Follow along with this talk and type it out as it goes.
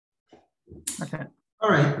Okay. All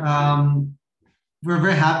right. We're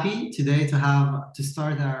very happy today to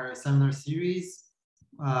start our seminar series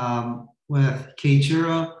with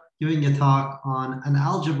Keiichiro giving a talk on an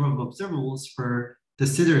algebra of observables for the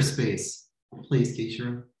sitter space. Please,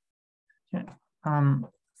 Keiichiro. Yeah.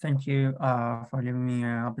 Thank you for giving me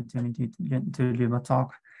an opportunity to give a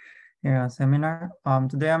talk here at seminar.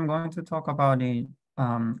 Today I'm going to talk about the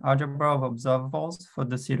algebra of observables for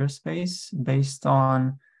the sitter space based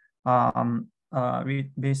on the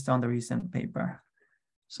recent paper.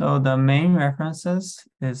 So the main references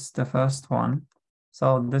is the first one.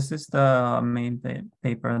 So this is the main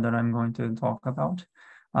paper that I'm going to talk about.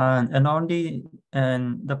 And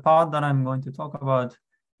the part that I'm going to talk about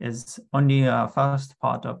is only the first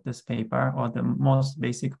part of this paper, or the most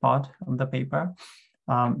basic part of the paper,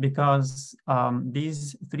 because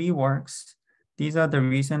these three works, these are the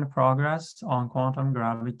recent progress on quantum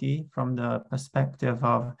gravity from the perspective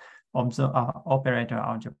of operator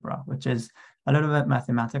algebra, which is a little bit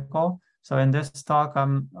mathematical. So in this talk,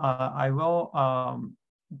 I will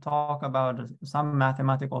talk about some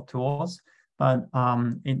mathematical tools, but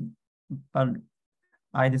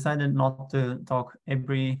I decided not to talk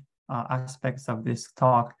every aspects of this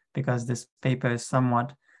talk because this paper is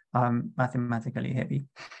somewhat mathematically heavy.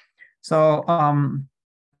 So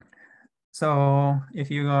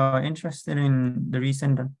if you are interested in the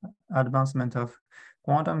recent advancement of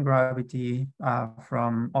quantum gravity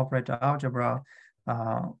from operator algebra,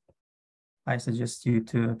 I suggest you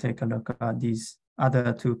to take a look at these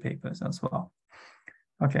other two papers as well.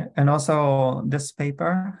 Okay, and also this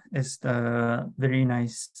paper is the very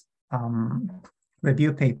nice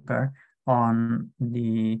review paper on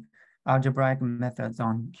the algebraic methods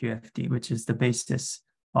on QFT, which is the basis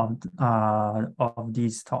of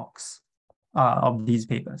these talks, of these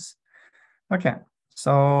papers. Okay,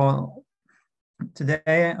 so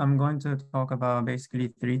today I'm going to talk about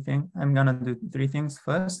basically three things. I'm gonna do three things.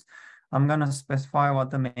 First, I'm gonna specify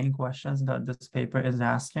what the main questions that this paper is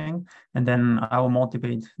asking, and then I will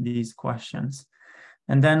motivate these questions.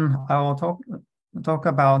 And then I will talk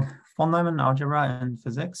about fundamental algebra and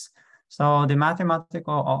physics. So the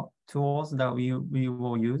mathematical tools that we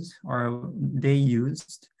will use, or they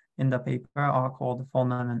used in the paper, are called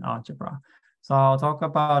fundamental algebra. So I'll talk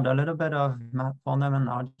about a little bit of fundamental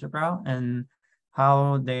algebra and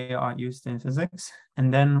how they are used in physics,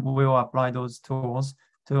 and then we will apply those tools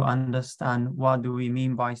to understand what do we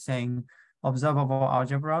mean by saying observable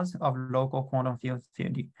algebras of local quantum field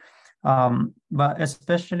theory. But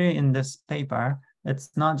especially in this paper,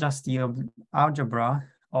 it's not just the algebra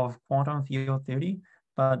of quantum field theory,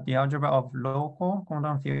 but the algebra of local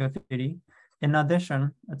quantum field theory. In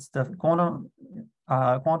addition, it's the quantum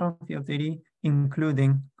field theory,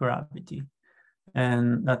 including gravity.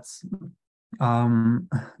 And that's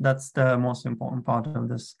the most important part of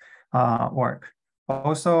this work.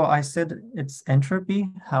 Also, I said it's entropy.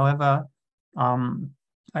 However,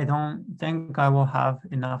 I don't think I will have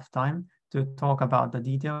enough time to talk about the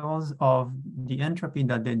details of the entropy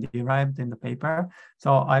that they derived in the paper.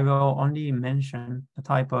 So I will only mention the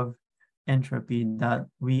type of entropy that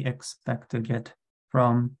we expect to get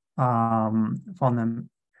from fundamental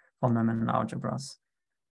algebras.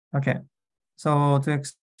 Okay, so to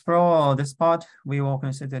explore this part, we will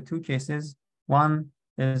consider two cases. One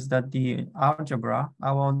is that the algebra,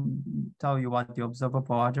 I will tell you what the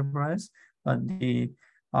observable algebra is, but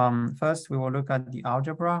first we will look at the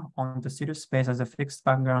algebra on the sitter space as a fixed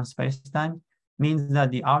background spacetime. Means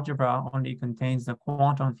that the algebra only contains the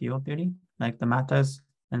quantum field theory, like the matters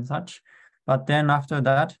and such. But then after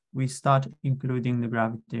that, we start including the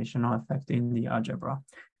gravitational effect in the algebra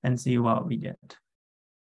and see what we get.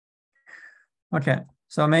 Okay,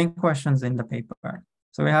 so main questions in the paper.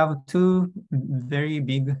 So we have two very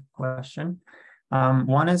big questions.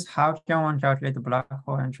 One is, how can one calculate the black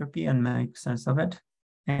hole entropy and make sense of it?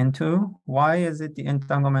 And two, why is it the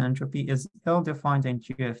entanglement entropy is ill-defined in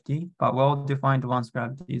QFT, but well-defined once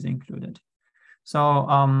gravity is included? So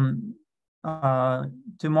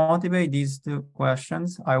to motivate these two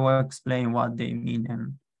questions, I will explain what they mean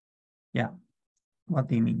and what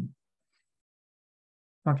they mean.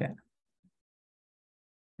 Okay.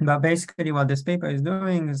 But basically what this paper is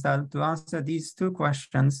doing is that to answer these two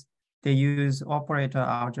questions, they use operator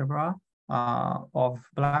algebra of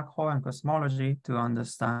black hole and cosmology to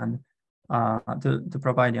understand, to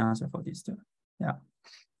provide the answer for these two. Yeah,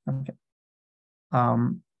 okay.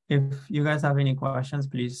 If you guys have any questions,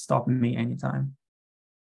 please stop me anytime.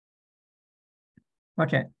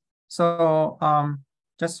 Okay, so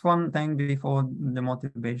just one thing before the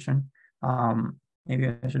motivation. Maybe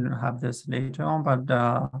I shouldn't have this later on, but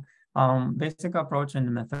Basic approach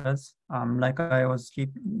and methods. Like I was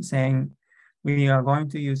keep saying, we are going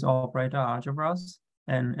to use operator algebras,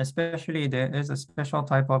 and especially there is a special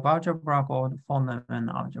type of algebra called von Neumann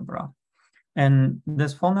algebra. And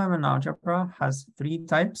this von Neumann algebra has three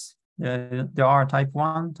types. There are type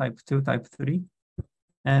 1, type 2, type 3.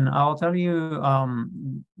 And I'll tell you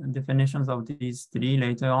definitions of these three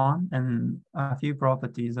later on and a few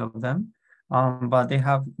properties of them. But they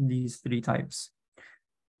have these three types.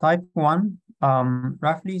 Type 1,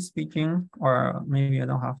 roughly speaking, or maybe I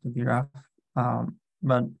don't have to be rough,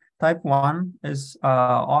 but type 1 is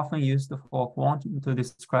often used for to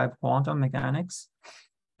describe quantum mechanics.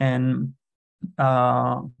 And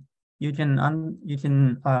you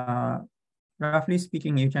can roughly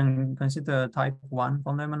speaking, you can consider type 1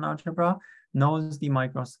 von Neumann algebra knows the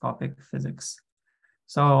microscopic physics.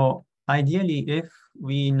 So ideally, if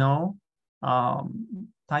we know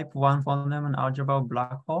type 1 von Neumann algebra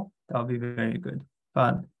black hole, that'll be very good.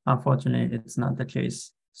 But unfortunately, it's not the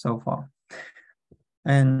case so far.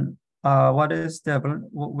 And what is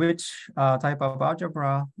which type of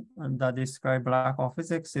algebra that describe black hole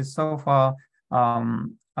physics is so far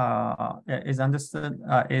is understood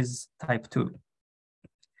is type 2.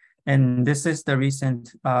 And this is the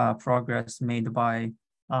recent progress made by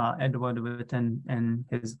Edward Witten and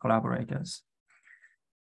his collaborators.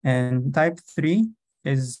 And type 3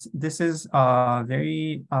 is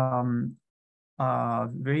very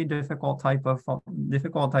difficult type of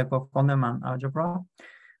von Neumann algebra,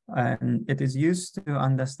 and it is used to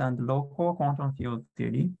understand local quantum field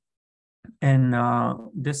theory. And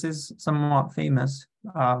this is somewhat famous.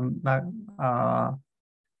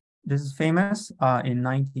 This is famous in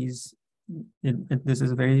 90s. This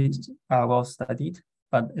is very well studied,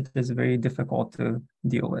 but it is very difficult to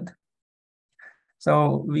deal with.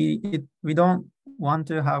 So we don't want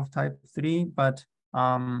to have type 3, but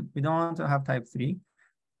we don't want to have type 3.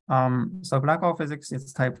 So black hole physics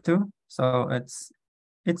is type 2, so it's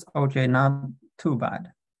okay, not too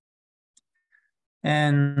bad.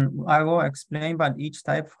 And I will explain, but each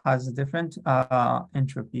type has different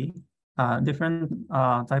entropy. Different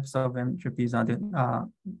types of entropies are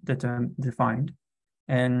defined.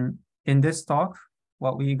 And in this talk,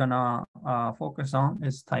 what we're gonna focus on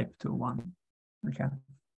is type 2-1. Okay.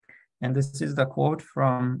 And this is the quote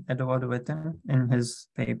from Edward Witten in his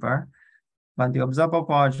paper. But the observable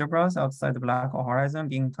algebras outside the black hole horizon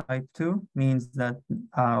being type 2 means that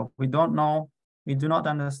we do not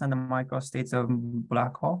understand the microstates of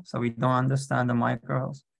black hole. So we don't understand the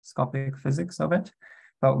microscopic physics of it,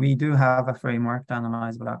 but we do have a framework to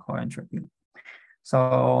analyze black hole entropy.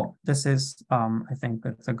 So this is, I think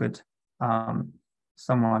it's a good,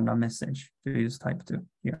 somewhat a message to use type 2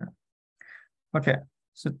 here. Okay,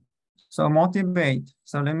 so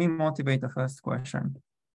let me motivate the first question.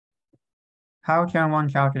 How can one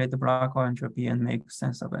calculate the black hole entropy and make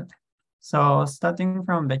sense of it? So starting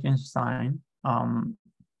from Wittgenstein,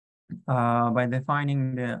 by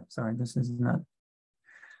defining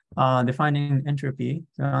defining entropy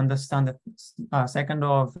to understand the second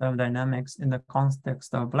law of thermodynamics in the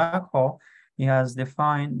context of black hole, he has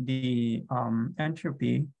defined the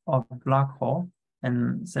entropy of black hole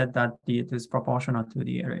and said that it is proportional to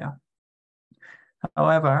the area.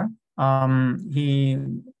 However, and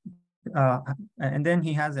then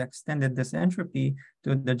he has extended this entropy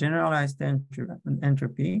to the generalized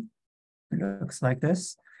entropy. It looks like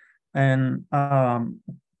this. And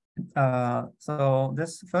so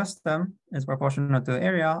this first term is proportional to the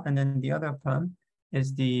area, and then the other term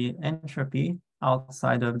is the entropy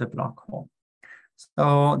outside of the black hole.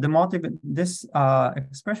 So this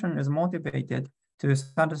expression is motivated to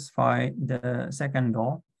satisfy the second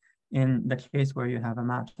law in the case where you have a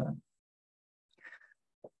matter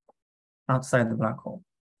outside the black hole.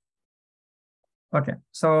 Okay,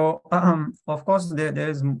 so of course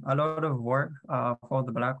there's a lot of work for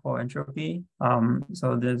the black hole entropy.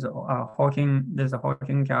 So there's a Hawking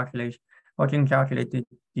calculation. Hawking calculated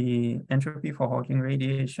the entropy for Hawking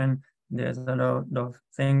radiation. There's a lot of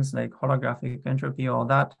things like holographic entropy, all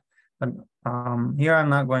that. But here I'm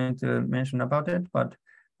not going to mention about it, but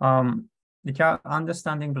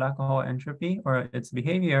understanding black hole entropy or its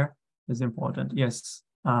behavior is important. Yes,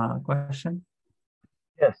 question?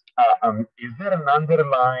 Yes, is there an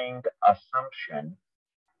underlying assumption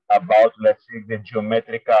about, let's say, the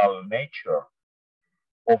geometrical nature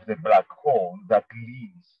of the black hole that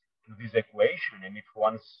leads to this equation? And if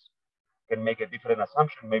one can make a different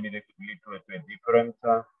assumption, maybe they could lead to a different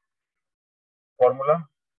formula?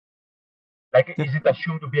 Like, is it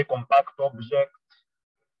assumed to be a compact object?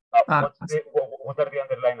 What are the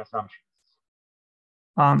underlying assumptions?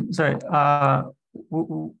 Sorry,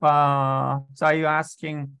 So are you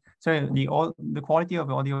asking? Sorry, the quality of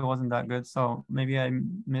the audio wasn't that good, so maybe I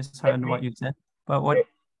misheard what you said. But what?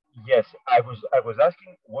 Yes, I was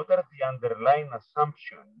asking what are the underlying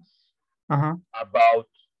assumptions Uh-huh. about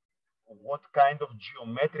what kind of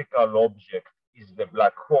geometrical object is the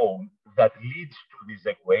black hole that leads to this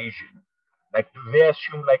equation? Like, do they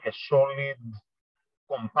assume like a solid,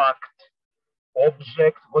 compact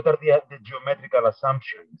object? What are the geometrical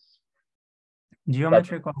assumptions?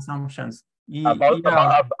 Geometrical assumptions. About,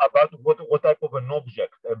 Yeah. about what type of an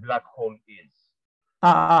object a black hole is?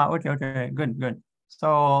 Okay. Good.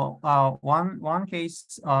 So one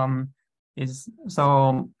case is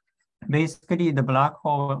so basically the black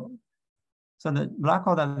hole. So the black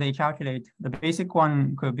hole that they calculate, the basic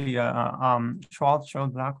one could be a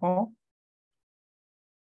Schwarzschild black hole.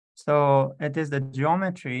 So it is the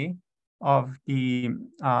geometry of the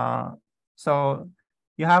so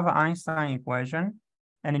you have an Einstein equation,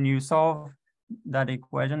 and then you solve that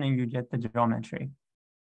equation and you get the geometry,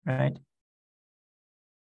 right?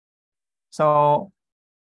 So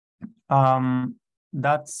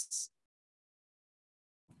that's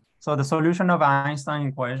so the solution of Einstein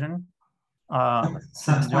equation So, is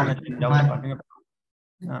sorry, geometry that we're talking about.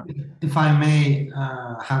 if I may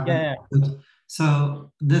have Yeah.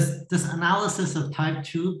 So this analysis of type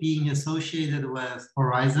 2 being associated with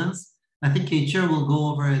horizons, I think Keiichiro will go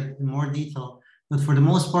over it in more detail, but for the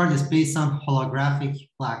most part, it's based on holographic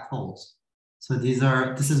black holes. So this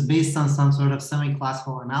is based on some sort of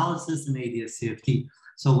semi-classical analysis in ADS-CFT.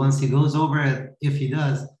 So once he goes over it, if he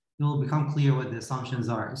does, it will become clear what the assumptions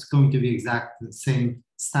are. It's going to be exactly the same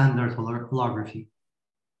standard holography.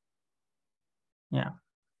 Yeah.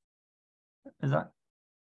 Is that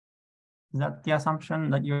the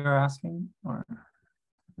assumption that you're asking, or?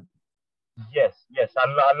 Yes.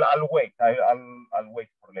 I'll wait. I'll wait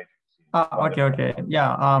for later. Okay.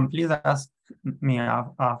 Yeah. Please ask me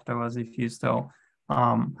afterwards if you still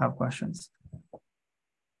have questions.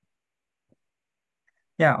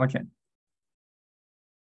 Yeah. Okay.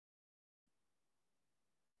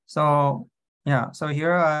 So yeah. So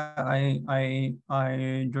here I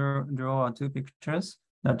draw two pictures.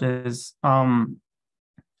 That is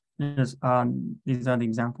these are the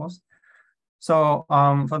examples. So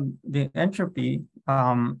for the entropy,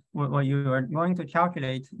 what you are going to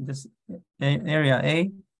calculate this area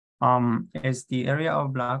A is the area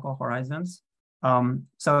of black hole horizons.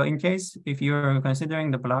 So in case if you're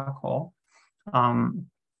considering the black hole,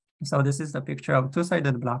 so this is the picture of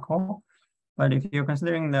two-sided black hole. But if you're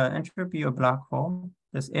considering the entropy of black hole,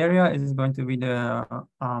 this area is going to be the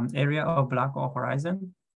area of black hole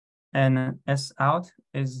horizon, and S out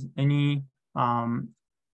is any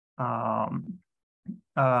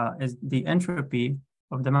is the entropy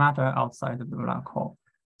of the matter outside of the black hole.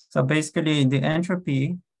 So basically, the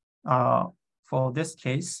entropy for this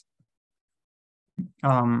case,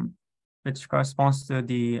 which corresponds to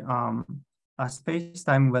the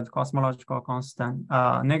space-time with cosmological constant,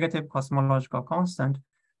 negative cosmological constant,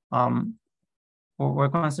 we're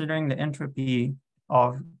considering the entropy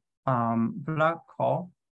of black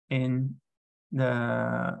hole in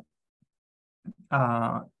the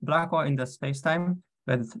black hole in the space-time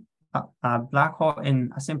with a black hole in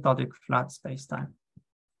asymptotic flat space-time.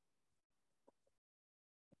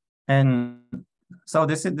 And so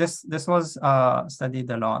this was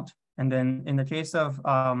studied a lot. And then in the case of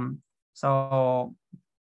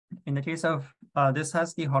this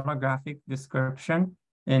has the holographic description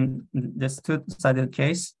in this two-sided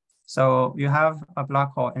case. So you have a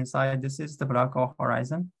black hole inside. This is the black hole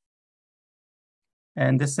horizon.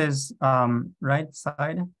 And this is right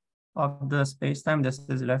side of the spacetime. This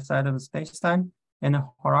is left side of the spacetime. In a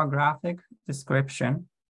holographic description,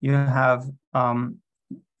 you have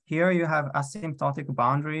here you have asymptotic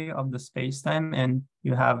boundary of the spacetime, and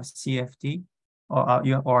you have CFT, or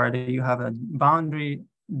you have a boundary.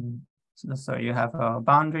 So you have a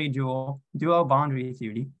boundary dual boundary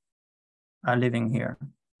theory living here.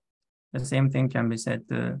 The same thing can be said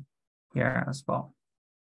to here as well.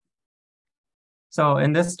 So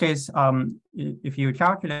in this case, if you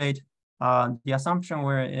calculate, the assumption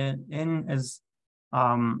we're in is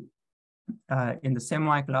in the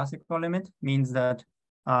semi-classical limit, means that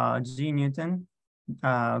G Newton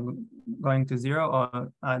going to 0,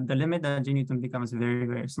 or the limit that G Newton becomes very,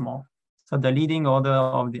 very small. So the leading order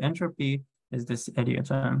of the entropy is this Elliott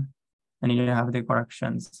term, and you have the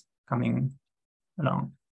corrections coming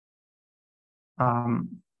along.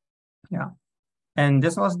 Yeah. And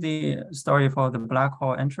this was the story for the black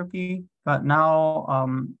hole entropy, but now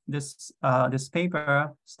this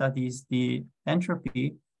paper studies the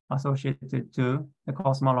entropy associated to the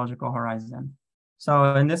cosmological horizon.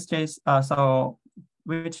 So in this case, so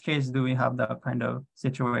which case do we have that kind of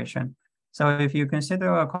situation? So if you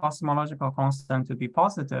consider a cosmological constant to be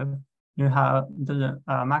positive, you have the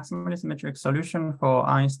maximally symmetric solution for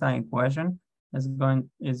Einstein equation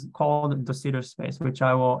is called de Sitter space, which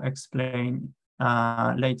I will explain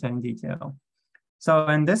later in detail. So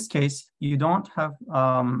in this case, you don't have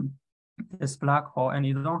this black hole, and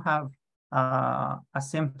you don't have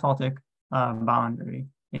asymptotic boundary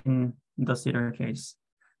in the Sitter case.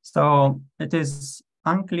 So it is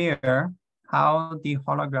unclear how the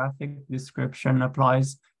holographic description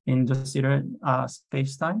applies in the Sitter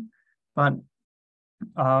spacetime. But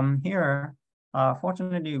here,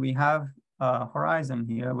 fortunately, we have a horizon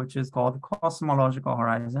here, which is called cosmological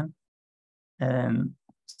horizon. And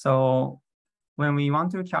so when we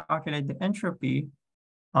want to calculate the entropy,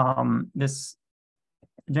 this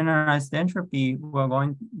generalized entropy,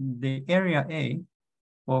 the area A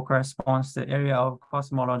will correspond to the area of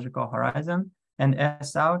cosmological horizon, and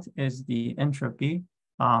S out is the entropy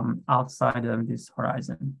outside of this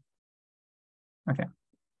horizon. Okay.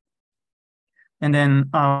 And then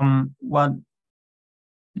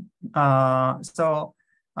so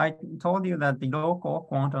I told you that the local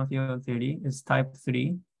quantum field theory is type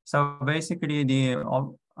 3. So basically the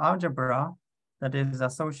algebra that is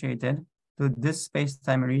associated to this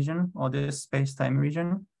space-time region or this space-time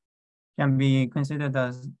region can be considered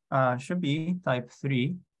as, should be type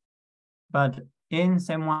 3, but in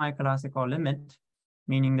semi-classical limit,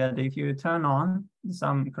 meaning that if you turn on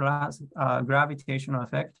some gravitational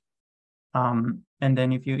effect, and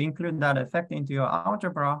then if you include that effect into your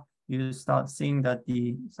algebra, you start seeing that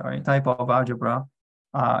the type of algebra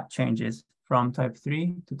changes from type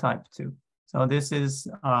 3 to type 2. So this is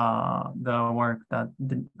the work that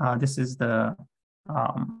this is the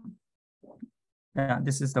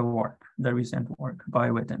work, the recent work by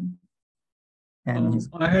Witten. And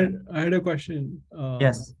I had a question.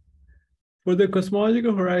 Yes. For the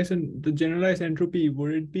cosmological horizon, the generalized entropy, it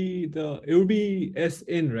would be S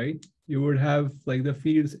in, right? You would have like the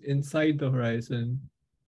fields inside the horizon.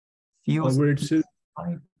 Fields or would it still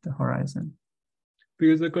inside the horizon.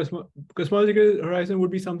 Because the cosmological horizon would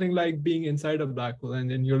be something like being inside a black hole, and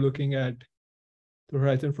then you're looking at the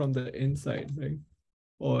horizon from the inside, right?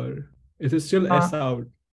 Or is it still S out?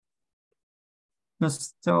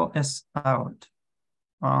 It's still S out.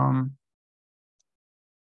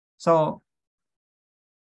 So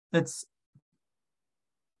it's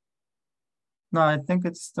no, I think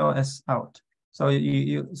it's still S out. So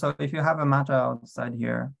so if you have a matter outside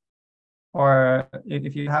here, or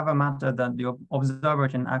if you have a matter that the observer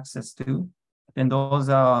can access to, then those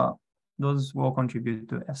will contribute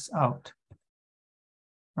to S out.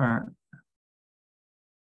 All right.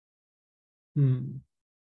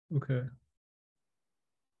 Okay.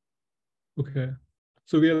 Okay.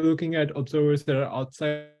 So we are looking at observers that are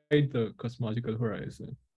outside the cosmological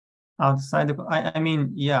horizon. Outside the, I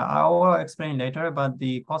mean, yeah, I will explain later, but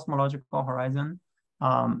the cosmological horizon,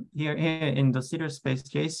 here in the Sitter space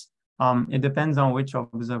case, it depends on which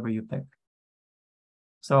observer you pick.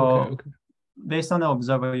 So based on the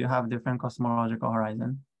observer, you have different cosmological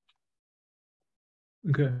horizon.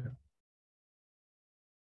 Okay.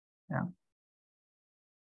 Yeah.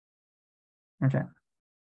 Okay.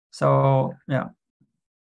 So yeah.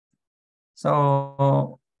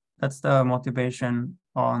 So that's the motivation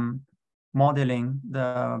on modeling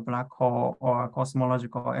the black hole or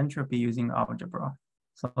cosmological entropy using algebra.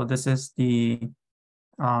 So this is the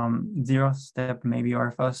 0th step, maybe,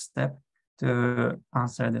 or first step to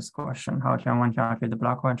answer this question. How can one calculate the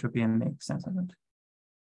black hole entropy and make sense of it?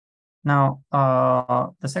 Now,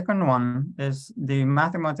 the second one is the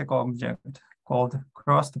mathematical object called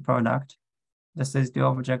crossed product. This is the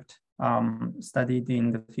object studied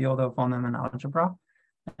in the field of fundamental algebra.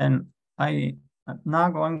 And I'm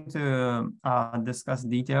not going to discuss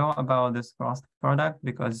detail about this cross product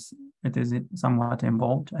because it is somewhat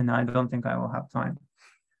involved and I don't think I will have time.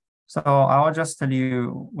 So I'll just tell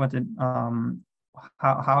you what it,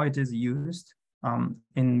 how it is used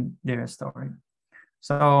in their story.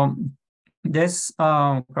 So this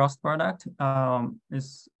cross product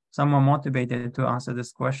is someone motivated to answer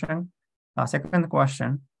this question. Second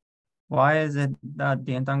question, why is it that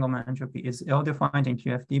the entanglement entropy is ill-defined in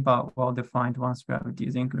QFT, but well-defined once gravity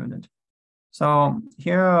is included? So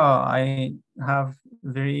here I have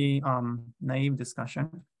very naive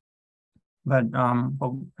discussion, but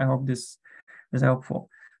I hope this is helpful.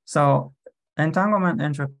 So entanglement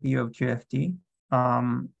entropy of QFT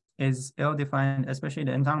is ill-defined, especially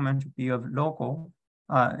the entanglement entropy of local,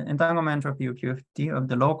 entanglement entropy of QFT of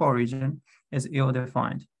the local region is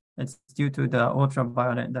ill-defined. it's due to the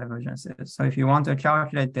ultraviolet divergences. So if you want to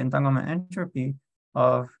calculate the entanglement entropy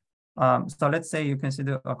of, so let's say you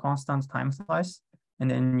consider a constant time slice, and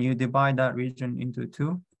then you divide that region into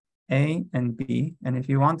two, A and B. And if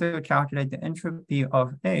you want to calculate the entropy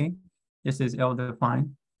of A, this is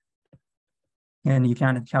ill-defined, and you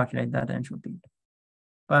can't calculate that entropy.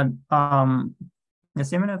 But a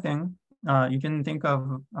similar thing, you can think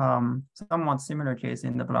of somewhat similar case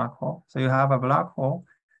in the black hole. So you have a black hole,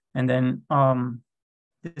 and then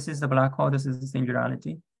this is the black hole, this is the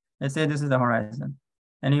singularity. Let's say this is the horizon,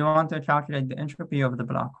 and you want to calculate the entropy of the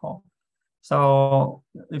black hole. So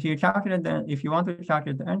if you calculate if you want to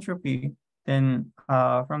calculate the entropy, then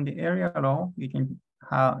from the area law, you can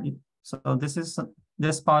have, so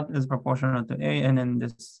this part is proportional to A, and then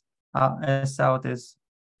this S out is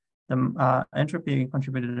the entropy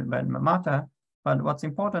contributed by matter. But what's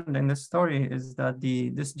important in this story is that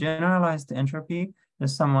this generalized entropy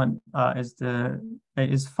is somewhat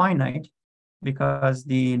is finite, because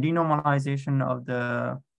the renormalization of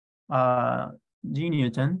the G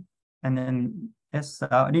Newton and then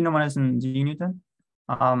renormalization G Newton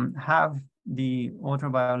have the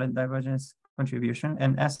ultraviolet divergence contribution,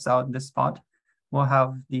 and S out, this part, will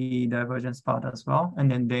have the divergence part as well, and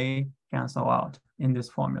then they cancel out in this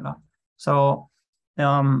formula. So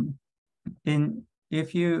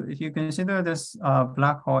if you consider this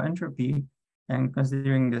black hole entropy and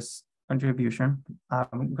considering this contribution,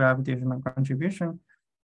 gravitational contribution,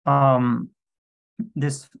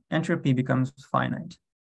 this entropy becomes finite.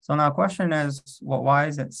 So now question is, well, why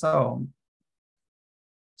is it so?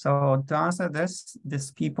 So to answer this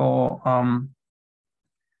people,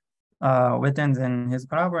 Wittens and his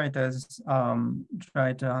collaborators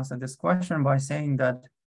try to answer this question by saying that,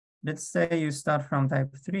 let's say you start from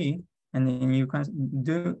type 3, and then you can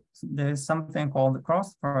there's something called the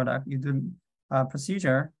cross product. You do a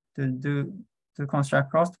procedure to construct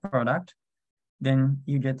cross product, then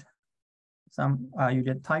you get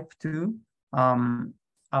type 2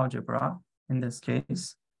 algebra in this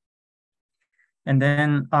case. And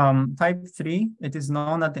then type 3, it is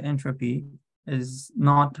known that the entropy is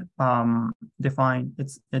not defined.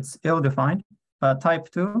 It's ill-defined. But type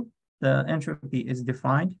 2, the entropy is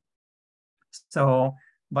defined. So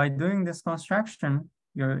by doing this construction,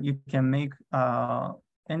 you can make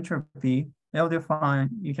entropy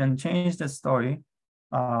ill-defined. You can change the story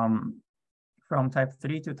from type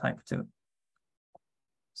 3 to type 2.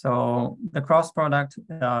 So the cross product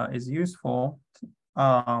is useful.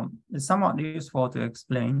 It's somewhat useful to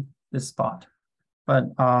explain this part. But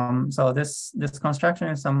so this construction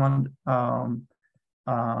is somewhat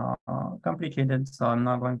complicated, so I'm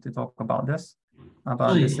not going to talk about this.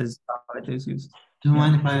 This is how it is used. Do you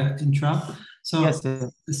mind if I interrupt? So yes,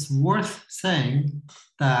 it's worth saying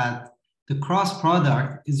that the cross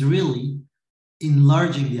product is really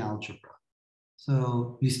enlarging the algebra.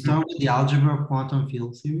 So you start with the algebra of quantum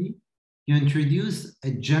field theory, you introduce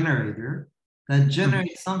a generator that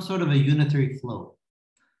generates some sort of a unitary flow.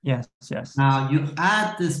 Yes, yes. Now you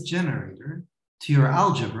add this generator to your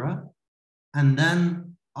algebra, and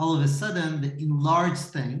then all of a sudden the enlarged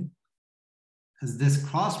thing is this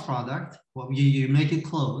cross product. Well, you make it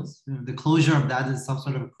close. The closure of that is some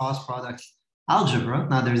sort of a cross product algebra.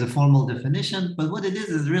 Now there's a formal definition, but what it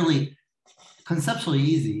is really conceptually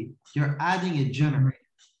easy. You're adding a generator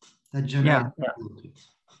that generates.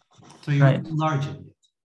 So you're enlarging it.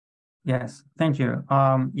 Yes, thank you.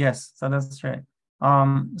 Yes, so that's right.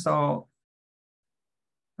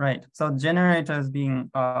 So generator is being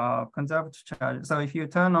conserved charge. So if you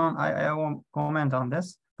turn on, I won't comment on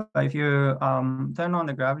this, but if you turn on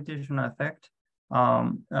the gravitational effect,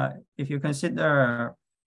 if you consider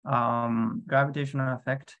gravitational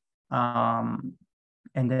effect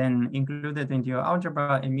and then include it into your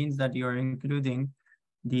algebra, it means that you're including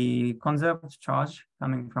the conserved charge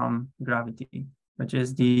coming from gravity, which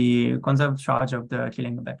is the conserved charge of the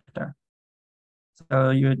Killing vector. So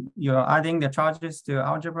you're adding the charges to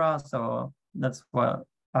algebra. So that's what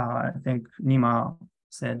I think Nima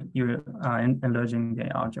said, you're enlarging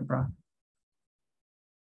the algebra.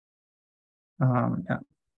 Yeah.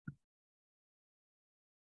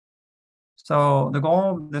 So the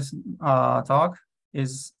goal of this talk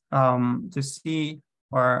is to see,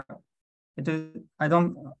 or it is, I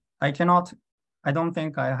don't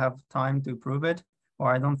think I have time to prove it,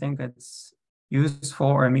 or I don't think it's useful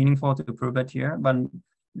or meaningful to prove it here, but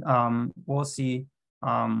we'll see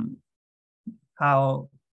how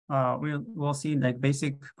we'll see like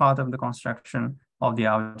basic part of the construction of the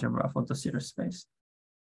algebra for the zero space.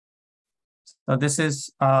 So this is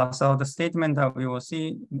so the statement that we will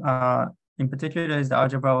see in particular is the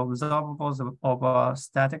algebra of observables of a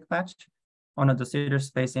static patch on a de Sitter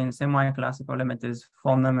space in semi-classical limit is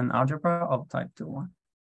von Neumann algebra of type 2-1.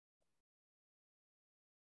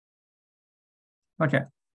 Okay,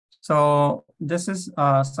 so this is,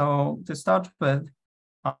 so to start with,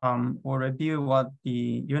 we'll review what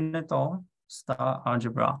the Unital star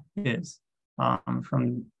algebra is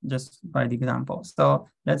from just by the example. So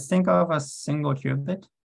let's think of a single qubit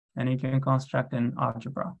and you can construct an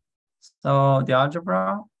algebra. So the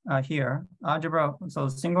algebra here, so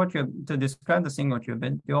single qubit, to describe the single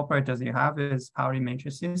qubit, the operators you have is Pauli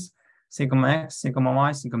matrices, sigma x, sigma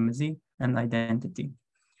y, sigma z, and identity.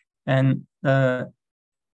 And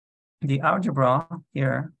the algebra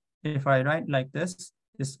here, if I write like this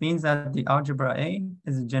means that the algebra A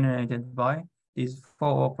is generated by these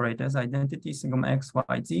four operators, identity, sigma x,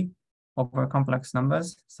 y, z, over complex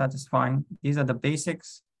numbers, satisfying. These are the basic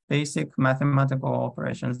mathematical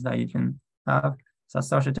operations that you can have. So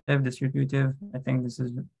associative, distributive, I think this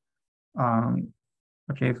is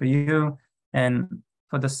okay for you. And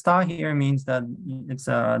for the star here means that it's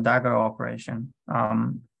a dagger operation.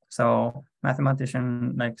 So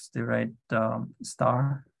mathematician likes to write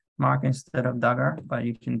star mark instead of dagger, but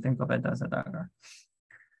you can think of it as a dagger.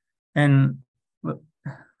 And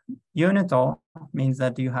unital means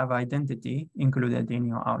that you have identity included in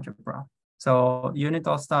your algebra. So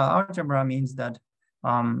unital star algebra means that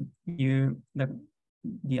the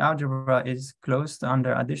algebra is closed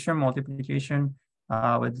under addition, multiplication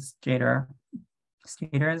with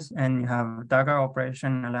skaters, and you have dagger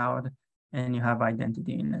operation allowed, and you have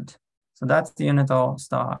identity in it. So that's the unital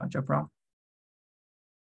star algebra.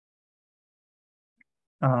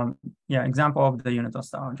 Yeah, example of the unital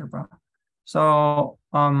star algebra. So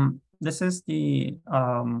this is the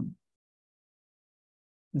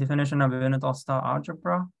definition of a unital star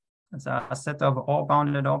algebra. It's a set of all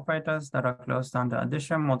bounded operators that are closed under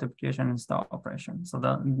addition, multiplication, and star operation. So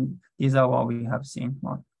these are what we have seen.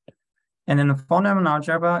 And then the von Neumann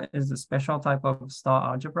algebra is a special type of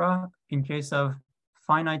star algebra. In case of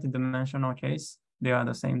finite dimensional case, they are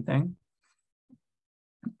the same thing.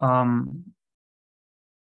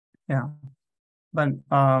 Yeah, but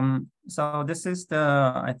so this is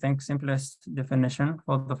the, I think, simplest definition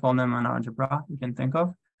for the von Neumann algebra you can think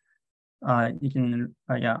of.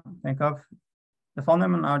 Think of the von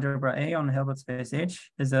Neumann algebra A on Hilbert space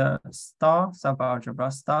H is a star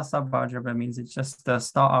subalgebra. Star subalgebra means it's just a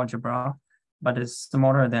star algebra, but it's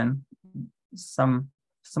smaller than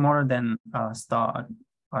star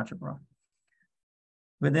algebra.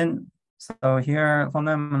 So here von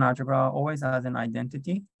Neumann algebra always has an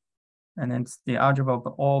identity, and it's the algebra of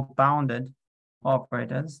all bounded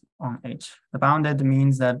operators on H. The bounded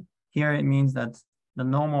means that here it means that the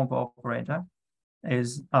normal operator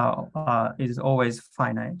is always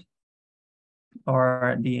finite,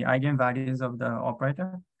 or the eigenvalues of the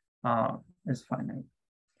operator is finite.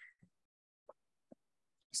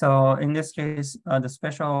 So in this case, the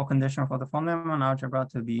special condition for the von Neumann algebra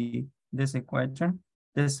to be this equation.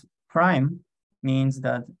 This prime means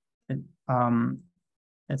that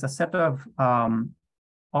it's a set of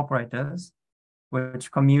operators which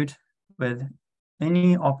commute with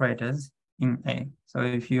any operators in A. So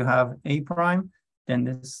if you have A prime, then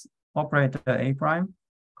this operator A prime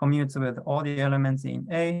commutes with all the elements in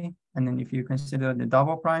A. And then if you consider the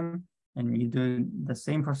double prime and you do the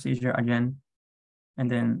same procedure again, and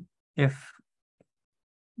then if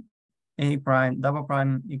A prime, double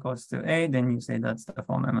prime equals to A, then you say that's the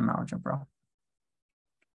von Neumann algebra.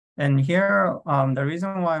 And here, the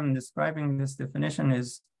reason why I'm describing this definition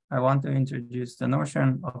is I want to introduce the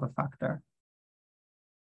notion of a factor.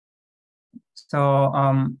 So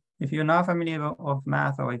if you're not familiar with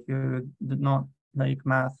math, or if you do not like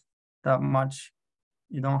math that much,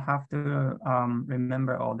 you don't have to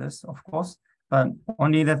remember all this, of course, but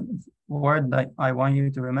only the word that I want you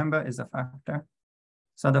to remember is a factor.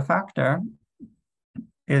 So the factor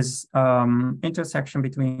is intersection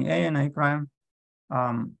between A and A prime.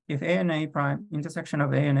 If A and A prime, intersection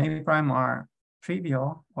of A and A prime are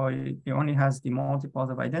trivial, or it only has the multiples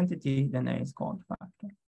of identity, then A is called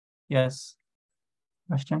factor. Yes,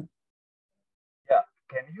 question? Yeah,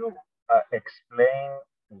 can you explain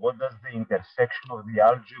what does the intersection of the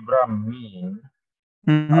algebra mean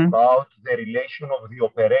about the relation of the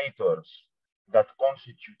operators that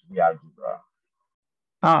constitute the algebra?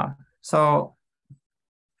 So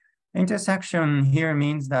intersection here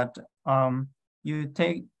means that you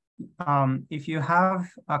take, if you have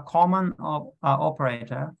a common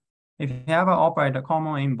operator, if you have an operator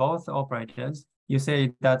common in both operators, you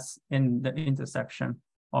say that's in the intersection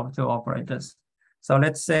of two operators. So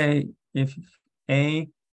let's say if A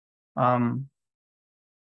So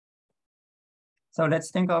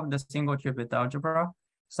let's think of the single qubit algebra.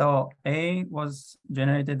 So A was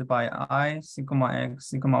generated by I, sigma x,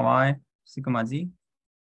 sigma y, sigma z.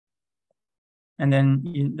 And then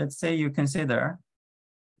let's say you consider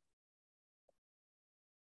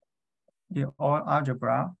the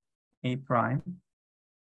algebra A prime.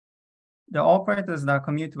 The operators that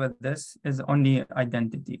commute with this is only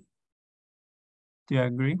identity. Do you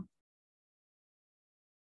agree?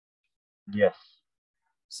 Yes.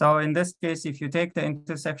 So in this case, if you take the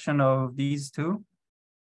intersection of these two,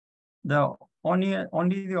 the only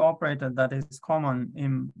the operator that is common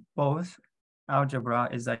in both algebra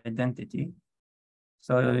is identity.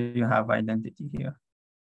 So you have identity here.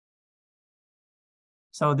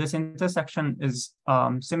 So this intersection is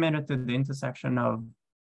similar to the intersection of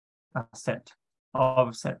a set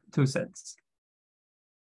of two sets.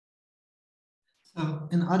 So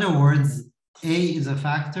in other words, A is a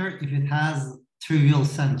factor if it has trivial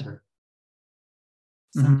center.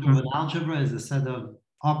 Center of an algebra is a set of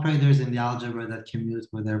operators in the algebra that commute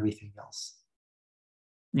with everything else.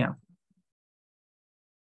 Yeah.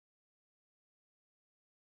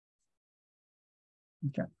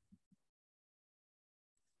 Okay.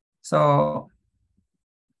 So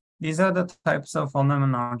these are the types of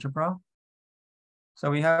Von-Neumann algebra. So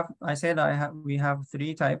we have, we have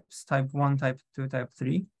three types, type 1, type 2, type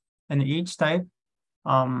 3. And each type,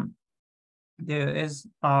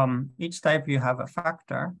 each type you have a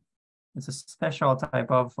factor. It's a special type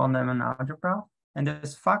of Von-Neumann algebra. And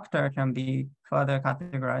this factor can be further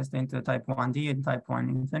categorized into type 1D and type 1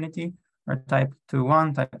 infinity, or type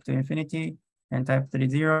 2-1, type 2 infinity, and type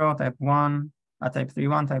 3-0, type 1, type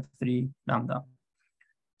 3-1, type 3 lambda.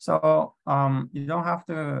 So you don't have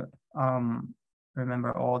to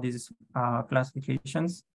remember all these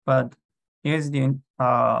classifications, but here's the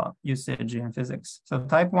usage in physics. So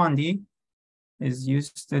type 1D is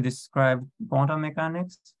used to describe quantum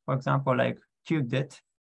mechanics, for example, like qubit.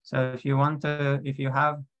 So if you want to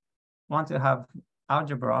have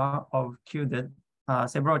algebra of qubit,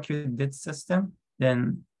 several qubit system,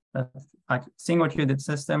 then a single qubit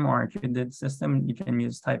system or a qubit system, you can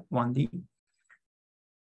use type 1D.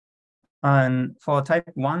 And for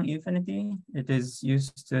type 1 infinity, it is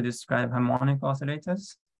used to describe harmonic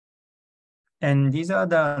oscillators. And these are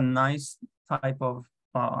the nice type of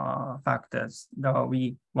factors that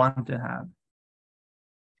we want to have.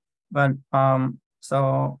 But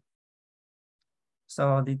so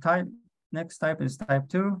the next type is type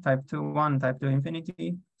 2, type 2-1, type 2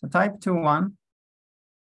 infinity. So type 2-1.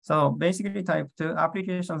 So basically type 2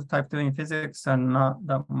 applications of type 2 in physics are not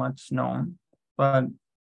that much known, but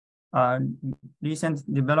recent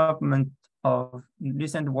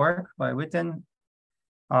work by Witten,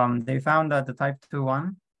 they found that the type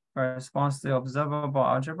 2-1 corresponds to observable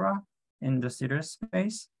algebra in the Sitter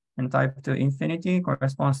space, and type 2 infinity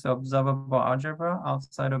corresponds to observable algebra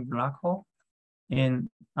outside of black hole in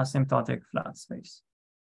asymptotic flat space.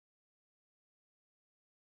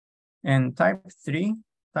 And type 3,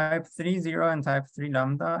 0, and type 3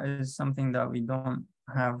 lambda is something that we don't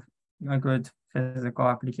have a good physical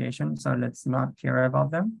application, so let's not care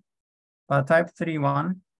about them. But type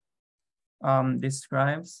 3-1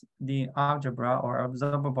 describes the algebra or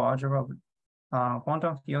observable algebra of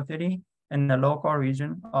quantum field theory in the local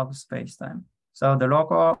region of space-time. So the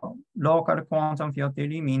local quantum field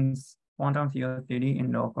theory means quantum field theory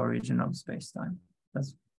in local region of space-time.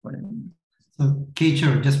 That's what it means. So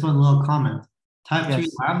Keiichiro, just one little comment. Type Yes.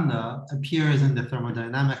 3 lambda appears in the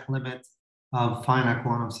thermodynamic limit of finite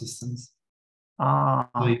quantum systems. So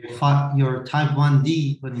your type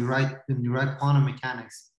 1D, when you write quantum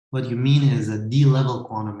mechanics, what you mean is a D-level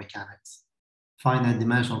quantum mechanics, finite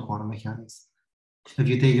dimensional quantum mechanics. If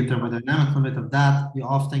you take the thermodynamic limit of that, you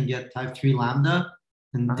often get type 3 lambda.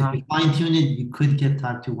 And if you fine tune it, you could get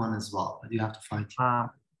type 2-1 as well, but you have to fine tune.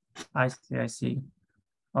 I see.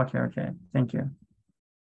 Okay, thank you.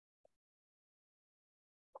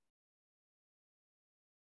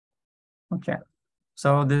 Okay,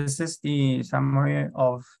 so this is the summary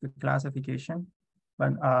of the classification,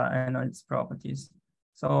 but and its properties.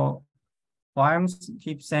 So why I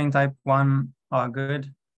keep saying type 1 are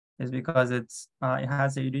good is because it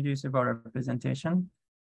has a irreducible representation,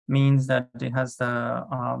 means that it has the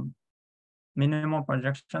minimal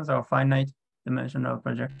projections or finite dimensional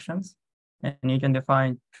projections. And you can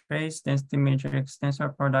define trace density matrix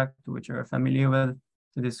tensor product, which you're familiar with,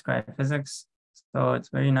 to describe physics. So it's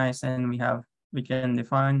very nice, and we can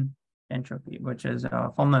define entropy, which is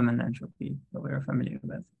Von-Neumann entropy that we're familiar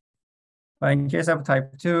with. But in case of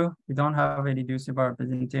type 2, we don't have a reducible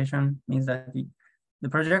representation, means that the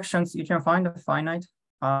projections, you can find a finite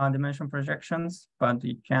dimension projections, but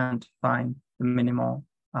you can't find the minimal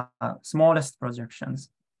smallest projections.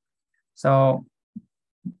 So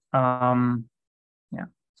yeah,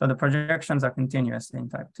 so the projections are continuous in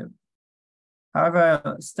type 2.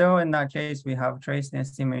 However, still in that case, we have trace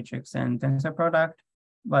density matrix and tensor product,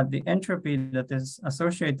 but the entropy that is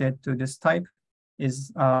associated to this type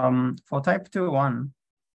is for type 2-1,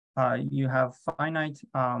 you have finite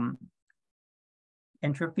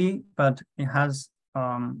entropy, but it has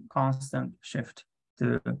constant shift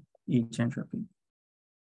to each entropy.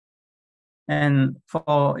 And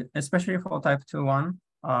for especially for type 2-1,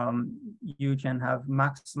 you can have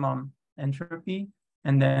maximum entropy.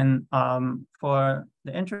 And then for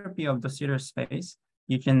the entropy of the Sitter space,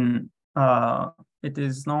 you can, it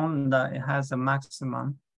is known that it has a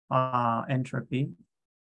maximum entropy.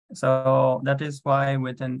 So that is why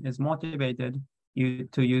Witten is motivated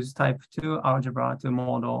to use type 2 algebra to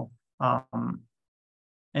model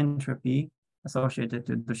entropy associated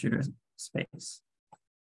to the Sitter space.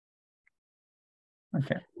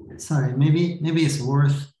 Okay. Sorry, maybe it's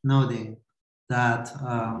worth noting that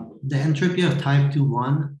the entropy of type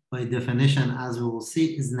 2-1, by definition, as we will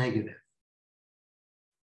see, is negative.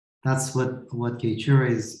 That's what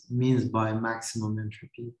Keiichiro means by maximum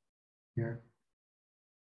entropy here.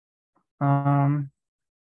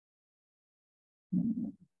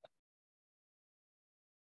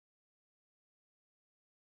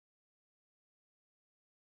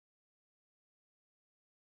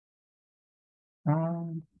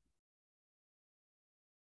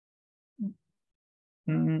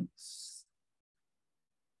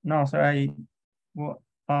 No, sorry.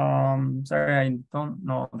 Sorry, I don't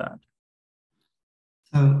know that.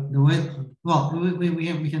 So the way, well,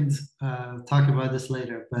 we can talk about this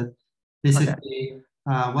later, but basically,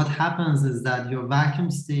 what happens is that your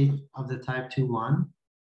vacuum state of the type 2-1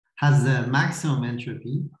 has the maximum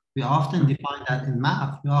entropy. We often define that in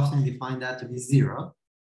math. We often define that to be 0.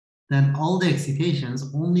 Then all the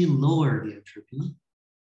excitations only lower the entropy,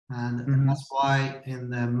 and that's why in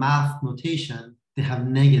the math notation they have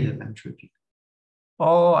negative entropy.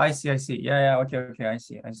 Oh, I see. Yeah, okay, I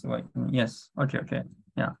see what you mean. Yes, okay,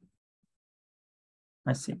 yeah.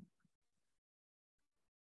 I see.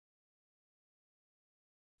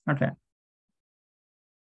 Okay.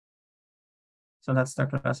 So that's the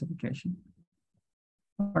classification.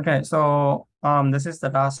 Okay, so this is the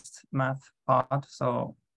last math part.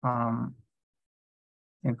 So I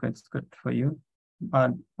think it's good for you.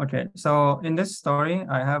 Okay, so in this story,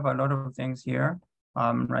 I have a lot of things here,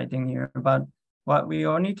 writing here, but what we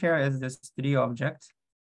only care is this 3 objects.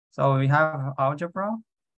 So we have algebra,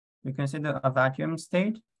 we consider a vacuum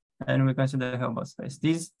state, and we consider Hilbert space.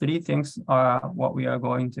 These 3 things are what we are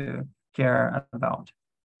going to care about.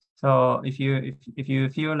 So if you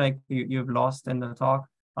feel like you've lost in the talk,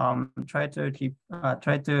 try to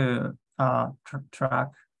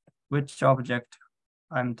track which object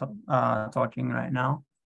I'm talking right now,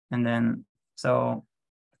 and then so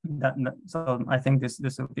I think this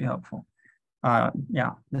will be helpful.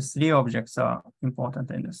 Yeah, these 3 objects are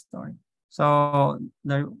important in this story. So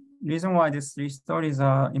the reason why these 3 stories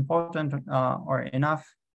are important or enough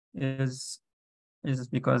is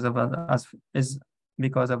because of us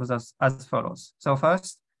as follows. So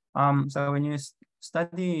first, so when you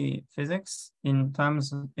study physics in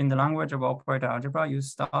the language of operator algebra, you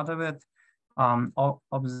start with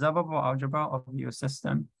observable algebra of your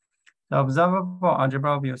system. The observable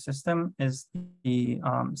algebra of your system is the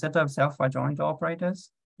set of self-adjoint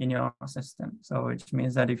operators in your system. So which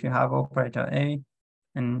means that if you have operator A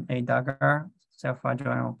and A dagger,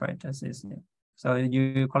 self-adjoint operators is there. So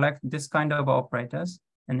you collect this kind of operators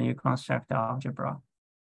and then you construct the algebra.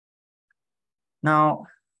 Now,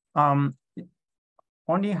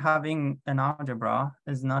 only having an algebra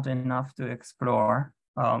is not enough to explore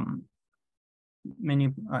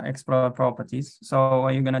many explore properties. So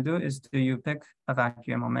what you're gonna do is you pick a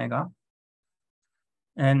vacuum omega.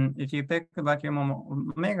 And if you pick a vacuum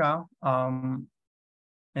omega,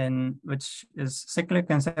 and which is cyclic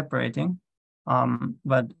and separating,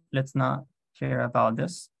 but let's not care about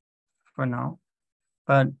this for now.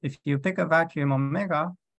 But if you pick a vacuum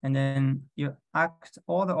omega, and then you act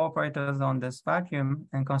all the operators on this vacuum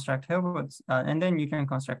and construct Hilbert, and then you can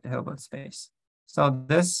construct a Hilbert space. So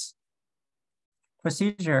this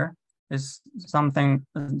procedure is something,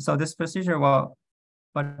 so this procedure, well,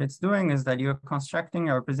 what it's doing is that you're constructing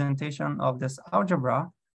a representation of this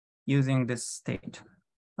algebra using this state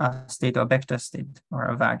or vector state, or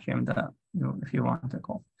a vacuum that if you want to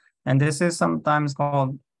call. And this is sometimes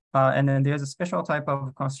called, and then there's a special type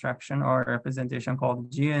of construction or representation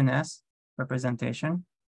called GNS representation.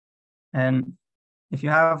 And if you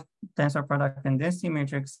have tensor product and density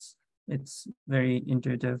matrix, it's very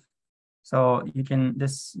intuitive. So you can,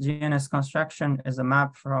 this GNS construction is a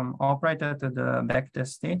map from operator to the vector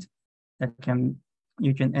state that and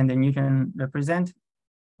then you can represent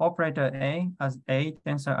operator A as A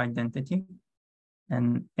tensor identity.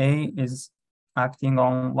 And A is acting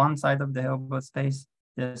on one side of the Hilbert space.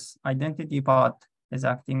 This identity part is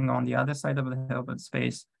acting on the other side of the Hilbert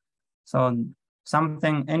space. So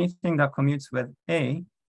anything that commutes with A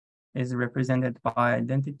is represented by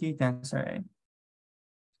identity tensor A.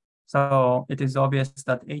 So it is obvious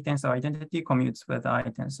that A tensor identity commutes with I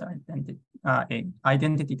tensor identity,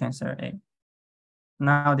 identity tensor A.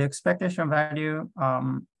 Now the expectation value,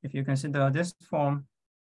 if you consider this form,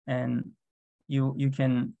 and you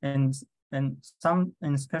can, in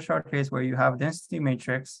special case where you have density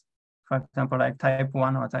matrix, for example, like type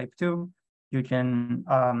 1 or type 2, you can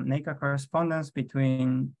make a correspondence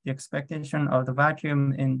between the expectation of the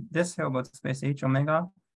vacuum in this Hilbert space H omega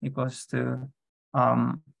equals to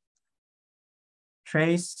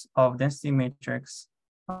trace of density matrix,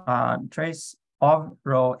 trace of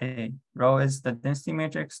rho A. Rho is the density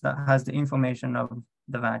matrix that has the information of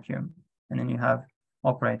the vacuum. And then you have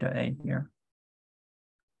operator A here.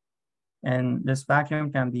 And this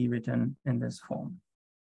vacuum can be written in this form.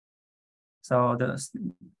 So the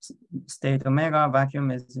state omega vacuum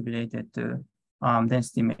is related to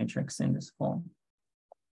density matrix in this form.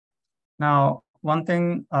 Now, one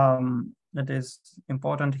thing that is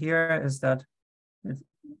important here is that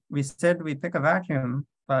we said we pick a vacuum,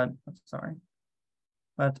 but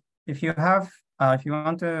if you have, if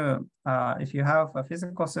you have a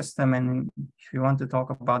physical system and if you want to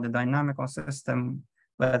talk about the dynamical system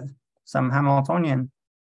with some Hamiltonian,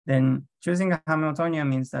 then choosing a Hamiltonian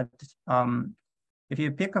means that if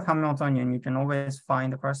you pick a Hamiltonian, you can always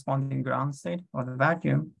find the corresponding ground state of the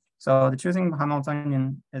vacuum. So the choosing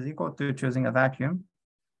Hamiltonian is equal to choosing a vacuum.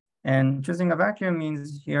 And choosing a vacuum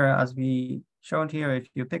means here, as we showed here, if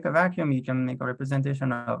you pick a vacuum, you can make a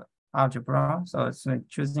representation of algebra. So it's like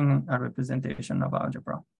choosing a representation of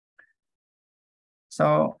algebra.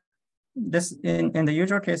 So this, in the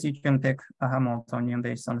usual case, you can pick a Hamiltonian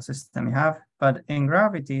based on the system you have, but in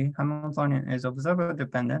gravity, Hamiltonian is observer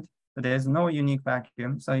dependent, so there's no unique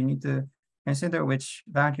vacuum. So you need to consider which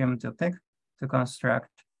vacuum to pick to construct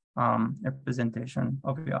representation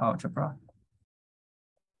of your algebra.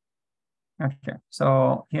 Okay,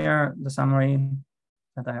 so here the summary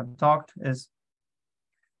that I have talked is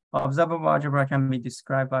observable algebra can be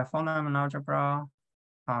described by fundamental algebra.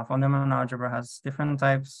 Fundamental algebra has different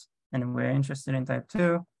types, and we're interested in type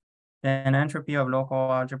 2. Then entropy of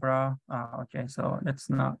local algebra. Okay, so let's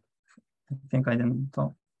not, I think I didn't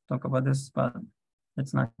talk about this, but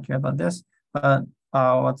let's not care about this. But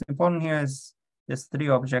what's important here is this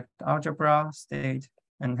 3-object algebra, state,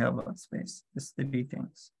 and Hilbert space, these 3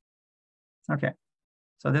 things. Okay,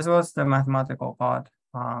 so this was the mathematical part.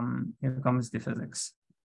 Here comes the physics.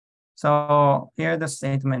 So here the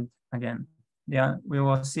statement again. Yeah, we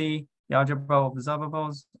will see the algebra of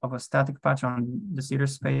observables of a static patch on the Seater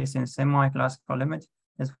space in semi-classical limit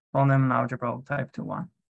is fundamental algebra of type 2-1.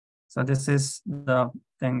 So this is the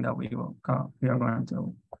thing that we are going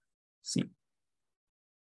to see.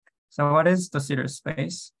 So what is the Seater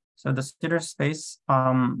space? So the Seater space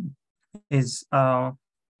is a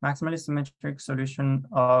maximally symmetric solution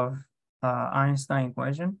of Einstein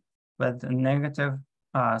equation with a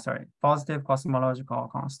positive cosmological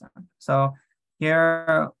constant. So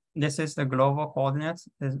here, this is the global coordinates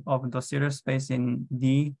of the Seater space in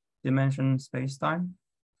D dimension space-time.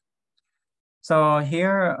 So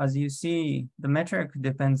here, as you see, the metric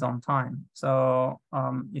depends on time. So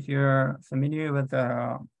if you're familiar with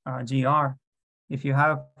the GR, if you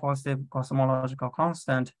have positive cosmological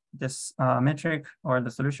constant, this metric or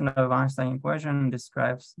the solution of Einstein equation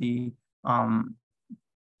describes the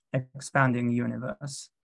expanding universe.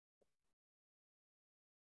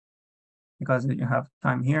 Because you have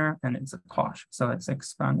time here and it's a cosh, so it's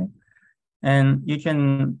expanding. And you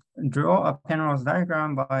can draw a Penrose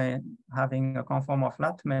diagram by having a conformal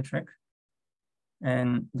flat metric.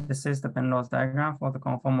 And this is the Penrose diagram for the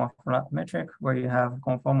conformal flat metric, where you have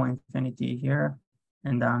conformal infinity here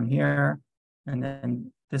and down here. And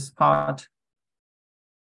then this part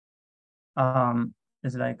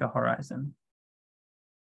is like a horizon.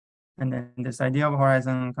 And then this idea of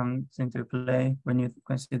horizon comes into play when you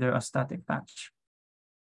consider a static patch.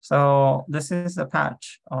 So this is a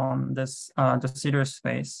patch on this the Seater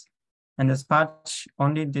space. And this patch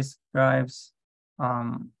only describes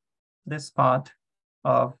this part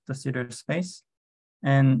of the Seater space.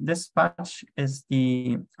 And this patch is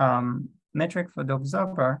the metric for the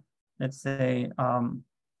observer let's say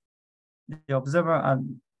the observer at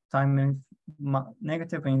time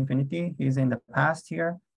negative infinity is in the past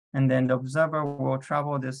here, and then the observer will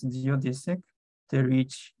travel this geodesic to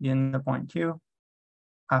reach the endpoint Q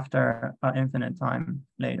after infinite time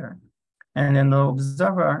later. And then the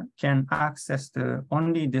observer can access to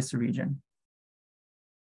only this region.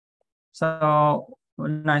 So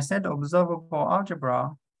when I said observable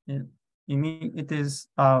algebra, it is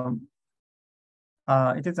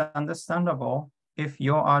understandable if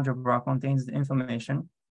your algebra contains the information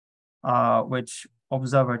which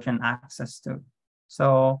observer can access to.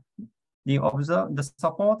 So the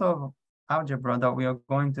support of algebra that we are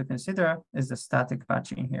going to consider is the static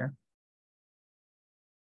patching here.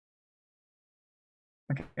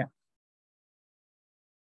 Okay.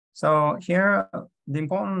 So here, the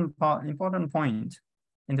important point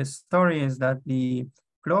in this story is that the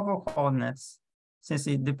global coordinates, since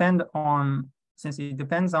it depends on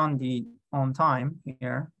time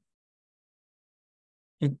here,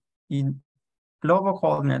 global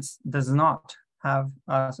coordinates does not have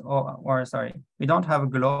we don't have a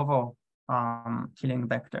global Killing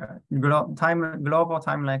vector, global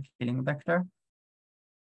time-like Killing vector.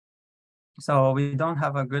 So we don't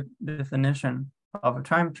have a good definition of a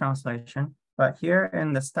time translation, but here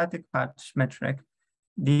in the static patch metric,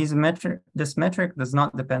 this metric does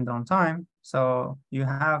not depend on time. So you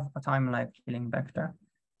have a time-like Killing vector.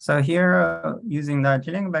 So here, using the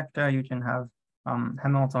Killing vector, you can have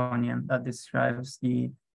Hamiltonian that describes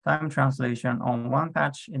the time translation on one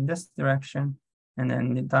patch in this direction, and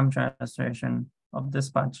then the time translation of this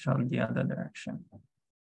patch on the other direction.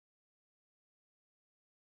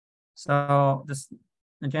 So this,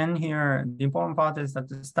 again here, the important part is that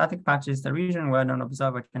the static patch is the region where an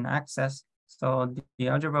observer can access. So the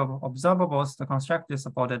algebra of observables, the construct is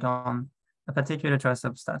supported on a particular choice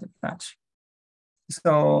of static patch.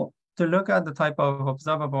 So to look at the type of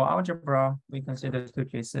observable algebra, we consider two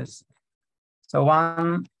cases. So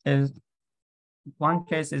one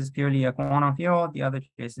case is purely a quantum field. The other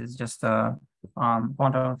case is just a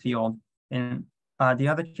quantum field. In the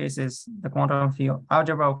other case is the quantum field,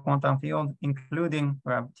 algebra of quantum field, including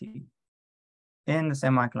gravity in the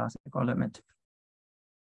semi-classical limit.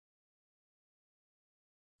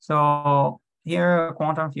 So here,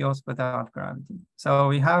 quantum fields without gravity. So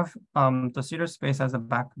we have the Sealer space as a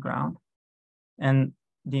background, and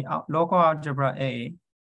the local algebra A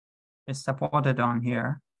is supported on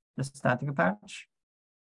here, the static patch.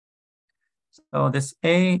 So this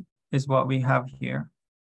A is what we have here.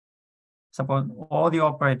 Suppose all the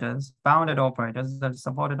operators, bounded operators that are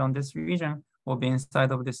supported on this region will be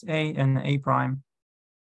inside of this A and A prime.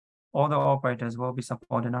 All the operators will be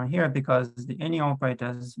supported on here because any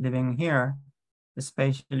operators living here is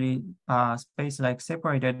spatially space-like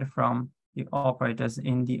separated from the operators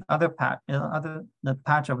in the other patch, the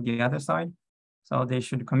patch of the other side. So they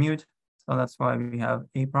should commute. So that's why we have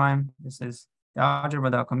A prime. This is the algebra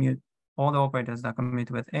that commute all the operators that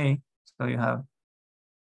commute with A. So you have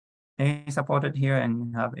A supported here and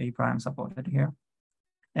you have A prime supported here.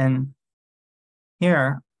 And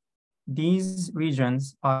here, these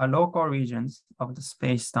regions are local regions of the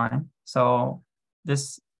space-time. So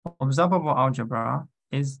this observable algebra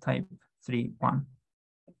is type 3.1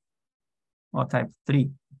 or type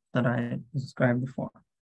 3 that I described before.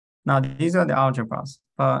 Now, these are the algebras,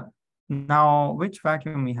 but now which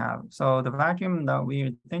vacuum we have? So the vacuum that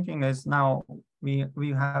we're thinking is now we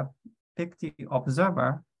have picked the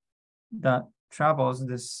observer that travels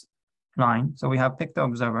this line. So we have picked the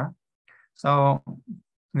observer. So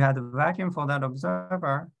we have the vacuum for that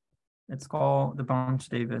observer. It's called the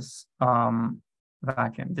Bunch-Davis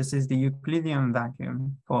vacuum. This is the Euclidean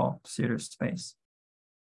vacuum for Sealer space.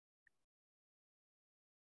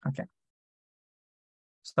 Okay.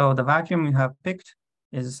 So the vacuum we have picked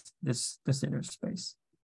is the Sealer space.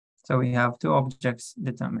 So we have two objects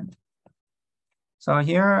determined. So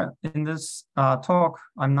here in this talk,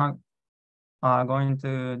 I'm not going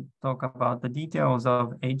to talk about the details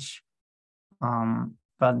of H,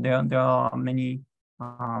 but there are many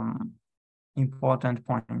important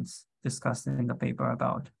points discussed in the paper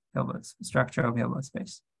about Hilbert's structure of Hilbert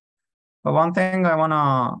space. But one thing I want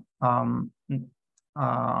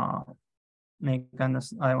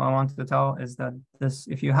to tell is that this,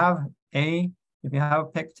 if you have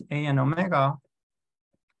picked A and omega,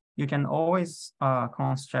 you can always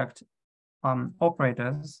construct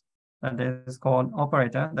operators that is called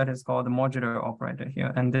the modular operator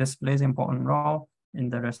here, and this plays an important role in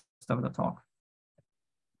the rest of the talk.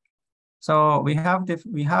 So we have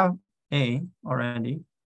A already,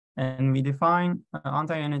 and we define an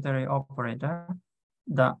anti-unitary operator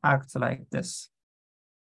that acts like this.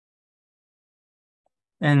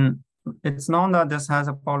 And it's known that this has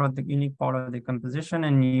a unique polar decomposition,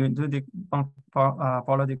 and you do the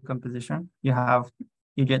polar decomposition, you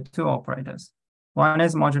get two operators. One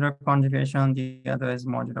is modular conjugation, the other is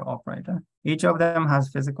modular operator. Each of them has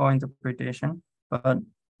physical interpretation, but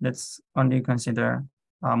let's only consider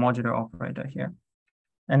a modular operator here.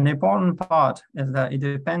 And the important part is that it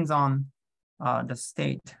depends on the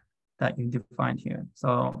state that you defined here.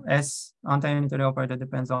 So S anti-unitary operator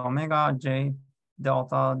depends on omega, J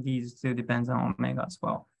delta, these two depends on omega as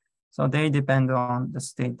well. So they depend on the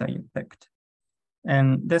state that you picked.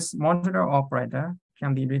 And this modular operator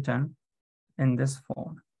can be written in this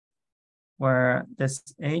form, where this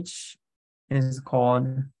H is called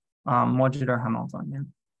modular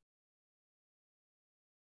Hamiltonian.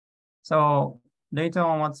 So later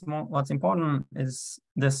on, what's important is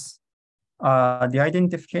this, the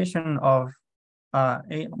identification of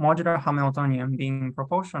a modular Hamiltonian being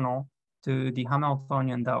proportional to the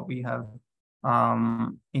Hamiltonian that we have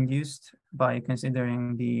induced by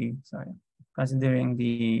considering the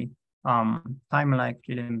time-like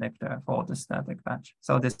Killing vector for the static patch.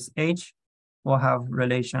 So this H will have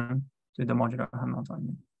relation to the modular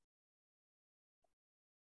Hamiltonian.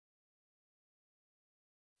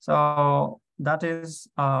 So that is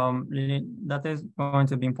going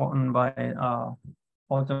to be important by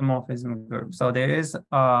automorphism group. So there is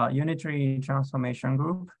a unitary transformation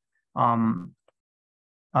group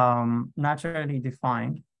naturally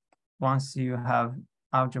defined once you have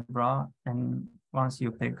algebra and once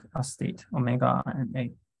you pick a state, omega and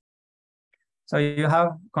A. So you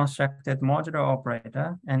have constructed modular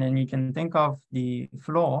operator, and then you can think of the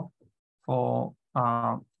flow for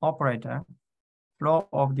operator, flow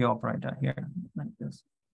of the operator here, like this.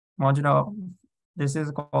 This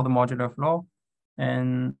is called the modular flow.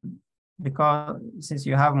 And since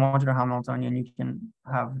you have modular Hamiltonian, you can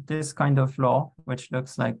have this kind of flow, which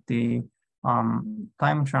looks like the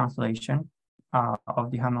time translation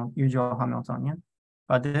of the usual Hamiltonian.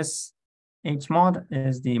 But this H mod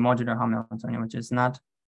is the modular Hamiltonian, which is not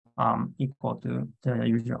equal to the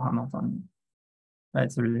usual Hamiltonian.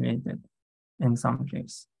 That's related in some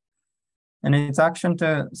case. And its action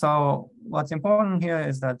so what's important here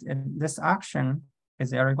is that this action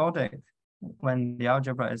is ergodic when the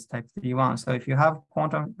algebra is type 31. So if you have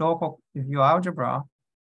if your algebra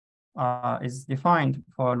is defined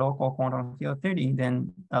for local quantum field theory,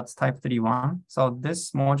 then that's type 31. So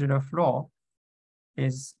this modular flow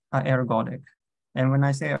is ergodic. And when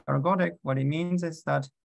I say ergodic, what it means is that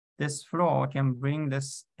this flow can bring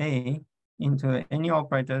this A into any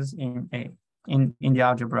operators in A, in the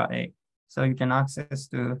algebra A. So you can access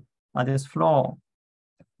to this flow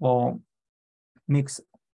will mix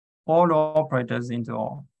all operators into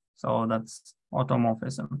all. So that's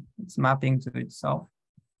automorphism. It's mapping to itself.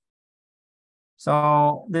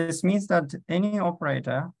 So this means that any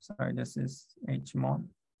operator, sorry, this is H mod.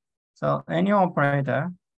 So any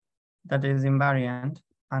operator that is invariant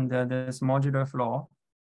under this modular flow,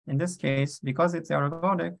 in this case, because it's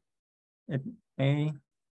ergodic, A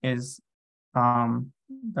is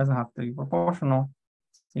doesn't have to be proportional,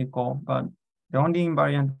 it's equal, but the only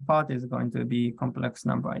invariant part is going to be complex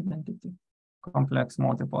number identity, complex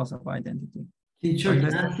multiples of identity. Keiichiro,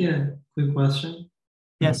 can I ask you a quick question?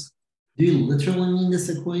 Yes. Do you literally mean this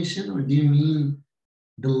equation, or do you mean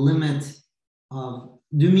the limit of,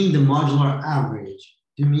 do you mean the modular average?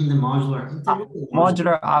 Do you mean the modular integral?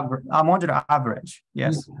 Modular average,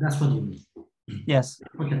 yes. Yeah, that's what you mean. Yes.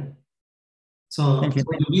 Okay. So Thank you.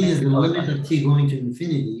 what you mean is the limit of t going to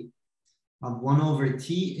infinity of 1 over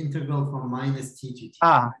t integral from minus t to t.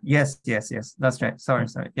 Yes. That's right. Sorry.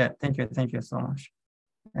 Yeah, thank you so much.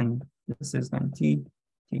 And this is then t,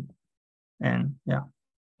 and yeah.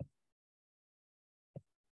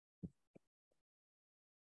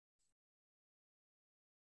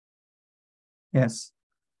 Yes.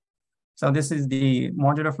 So this is the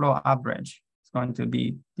modular flow average. It's going to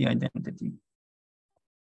be the identity.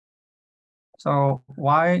 So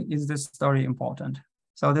why is this story important?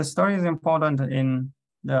 So this story is important in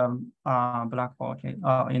the black hole case,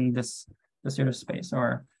 in the zero space,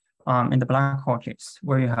 or in the black hole case,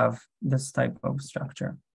 where you have this type of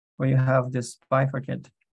structure, where you have this bifurcate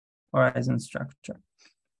horizon structure.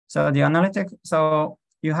 So the analytic, so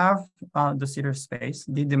you have the zero space,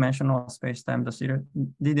 d-dimensional space-time,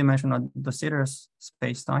 d-dimensional de Sitter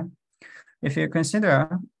space-time. If you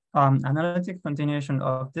consider analytic continuation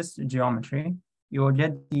of this geometry, you will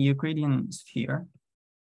get the Euclidean sphere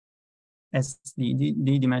as the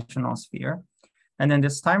d-dimensional sphere. And then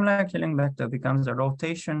this time-like Killing vector becomes a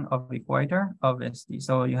rotation of equator of SD.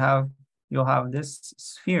 So you'll have this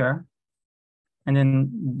sphere, and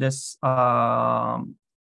then this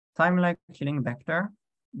time-like killing vector,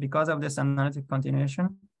 because of this analytic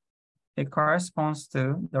continuation, it corresponds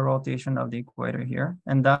to the rotation of the equator here,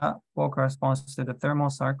 and that will corresponds to the thermal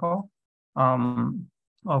circle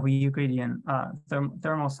of Euclidean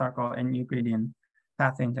thermal circle and Euclidean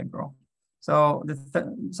path integral. So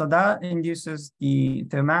so that induces the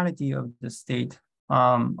thermality of the state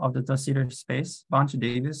of the de Sitter space,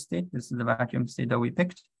 Bunch-Davies state. This is the vacuum state that we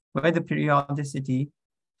picked, where the periodicity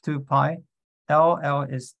 2 pi, LL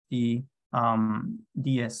is the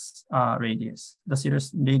ds radius, the de Sitter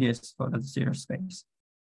radius for the de Sitter space,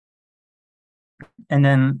 and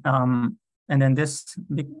then this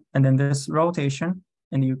rotation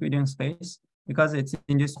in the Euclidean space, because it's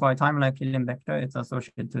induced by time-like Killian vector, it's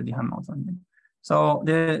associated to the Hamiltonian. So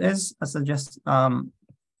there is a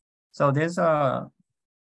so there's a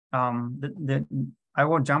I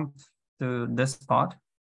will jump to this part,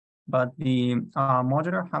 but the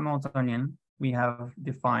modular Hamiltonian we have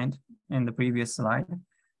defined in the previous slide,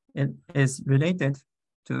 it is related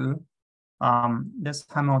to this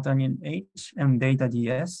Hamiltonian H and beta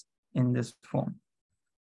ds in this form.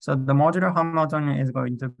 So the modular Hamiltonian is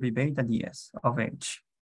going to be beta ds of H.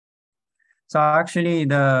 So actually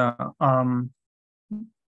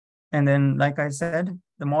and then like I said,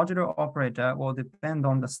 the modular operator will depend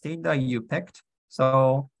on the state that you picked.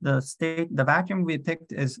 So the vacuum we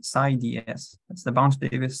picked is psi ds. It's the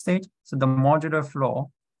Bunch-Davies state. So the modular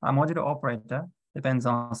flow, modular operator depends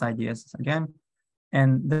on psi ds again.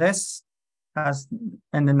 And this has,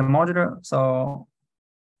 and then the modular, so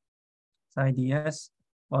psi ds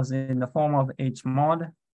was in the form of H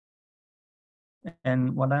mod.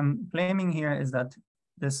 And what I'm claiming here is that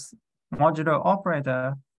this modular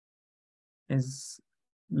operator is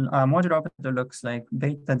modular operator looks like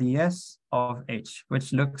beta ds of H,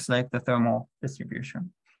 which looks like the thermal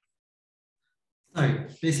distribution. Sorry,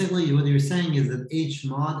 basically what you're saying is that H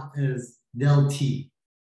mod is del T.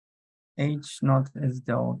 H naught is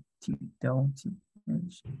del T.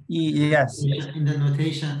 Yes. In the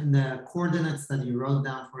notation, in the coordinates that you wrote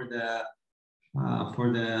down for the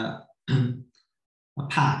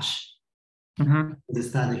patch, the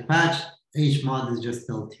static patch, H mod is just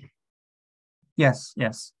del T. Yes,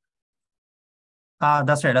 yes.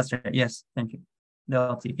 That's right, yes, thank you.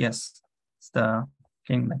 Del T, yes. It's the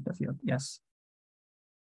King vector field, yes.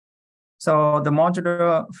 So the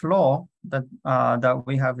modular flow that that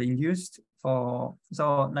we have used for,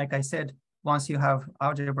 so like I said, once you have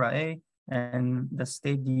algebra A and the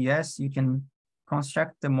state ds, you can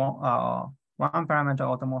construct the one parameter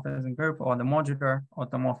automorphism group or the modular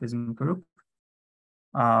automorphism group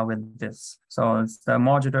with this. So it's the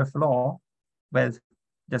modular flow with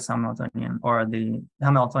this Hamiltonian, or the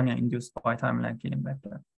Hamiltonian induced by time-like Killing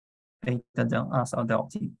vector, beta del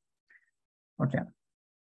T. Okay.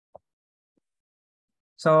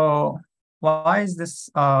 So why is this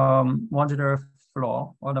modular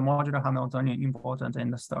flow or the modular Hamiltonian important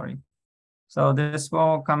in the story? So this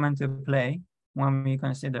will come into play when we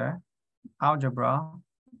consider algebra,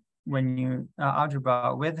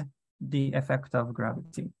 algebra with the effect of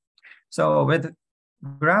gravity. So with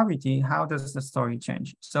gravity, how does the story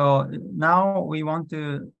change? So now we want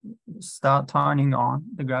to start turning on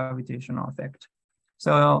the gravitational effect.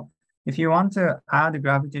 So if you want to add the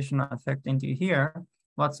gravitational effect into here,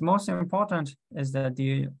 what's most important is that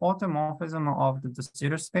the automorphism of the de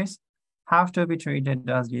Sitter space have to be treated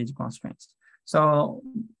as gauge constraints. So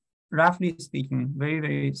roughly speaking,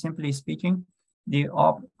 very simply speaking, the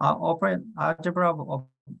algebra of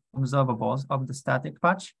observables of the static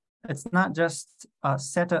patch, it's not just a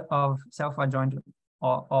set of self-adjoint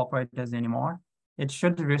operators anymore. It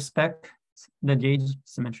should respect the gauge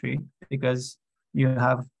symmetry, because you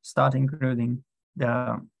have start including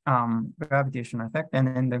the gravitational effect, and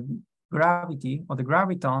then the gravity or the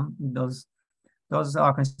graviton, those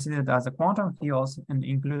are considered as the quantum fields and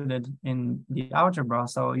included in the algebra.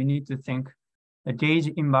 So you need to think the gauge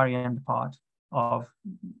invariant part of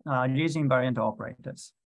gauge invariant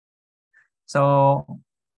operators. So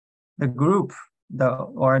the group,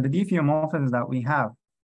 or the diffeomorphisms that we have,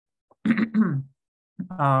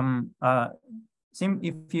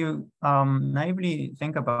 if you naively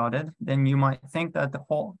think about it, then you might think that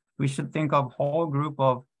we should think of whole group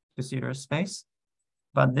of de Sitter space,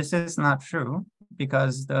 but this is not true,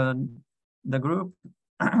 because the group,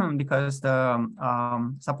 because the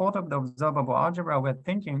support of the observable algebra we're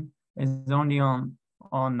thinking is only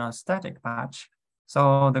on a static patch.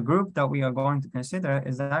 So the group that we are going to consider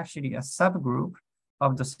is actually a subgroup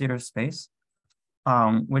of the de Sitter space,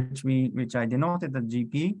 which I denoted the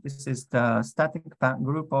GP. This is the static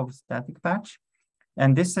group of static patch,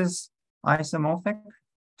 and this is isomorphic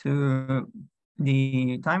to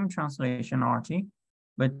the time translation RT,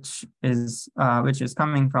 which is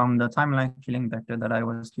coming from the timeline killing vector that I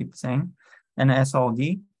was keep saying, and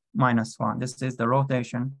SOD -1. This is the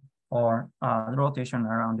rotation or the rotation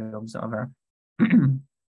around the observer.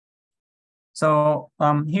 So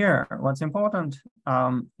here, what's important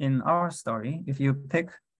in our story, if you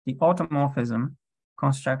pick the automorphism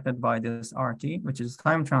constructed by this RT, which is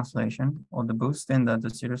time translation or the boost in the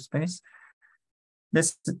zero space,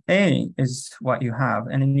 this A is what you have.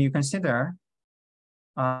 And then you consider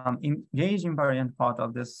gauge invariant part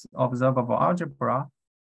of this observable algebra,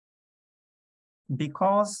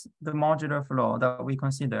 because the modular flow that we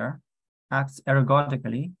consider acts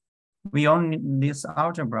ergodically. We own this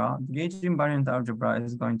algebra, the gauge invariant algebra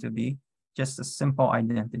is going to be just a simple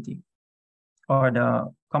identity or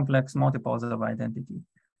the complex multiples of identity.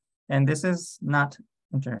 And this is not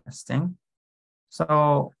interesting.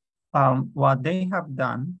 So what they have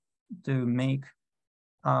done to make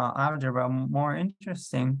algebra more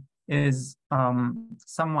interesting is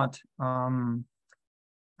somewhat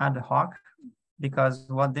ad hoc, because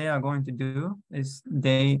what they are going to do is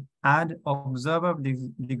they add observer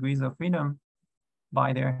degrees of freedom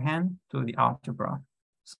by their hand to the algebra.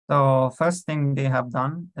 So first thing they have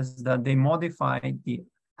done is that they modified the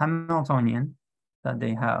Hamiltonian that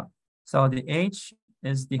they have. So the H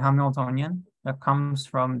is the Hamiltonian that comes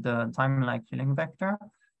from the time-like killing vector,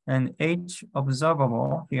 and H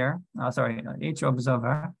observable here, H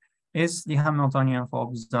observer is the Hamiltonian for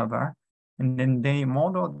observer. And then they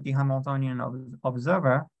modeled the Hamiltonian of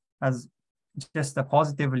observer as just a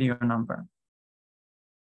positive Leo number.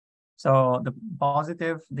 So the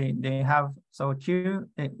positive, they have, so Q,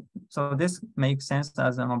 so this makes sense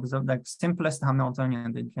as an observer, like simplest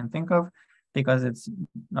Hamiltonian that you can think of, because it's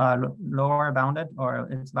lower bounded, or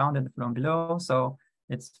it's bounded from below. So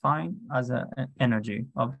it's fine as an energy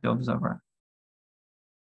of the observer.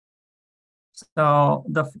 So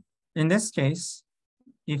in this case,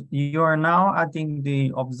 if you are now adding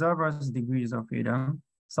the observer's degrees of freedom,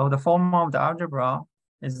 so the form of the algebra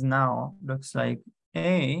is now looks like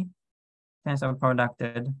A tensor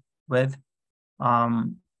producted with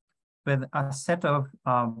a set of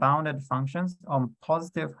bounded functions on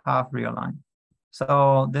positive half real line.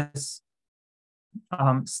 So this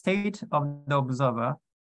state of the observer,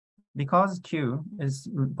 because Q is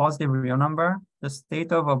positive real number, the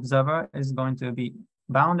state of observer is going to be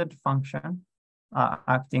bounded function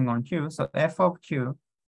acting on Q. So f of Q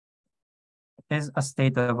is a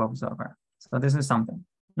state of observer. So this is something.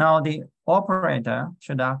 Now the operator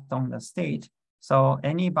should act on the state. So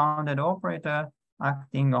any bounded operator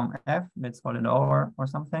acting on F, let's call it O or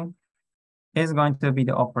something, is going to be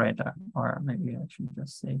the operator. Or maybe I should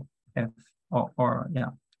just say F or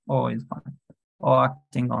yeah, O is fine. Or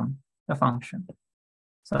acting on the function.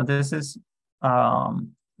 So this is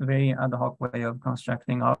very ad hoc way of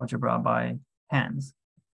constructing algebra by hands.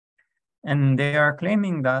 And they are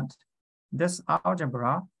claiming that this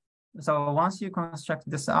algebra, so once you construct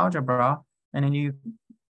this algebra and then you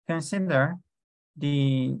consider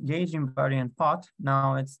the gauge invariant part,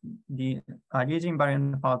 now it's the gauge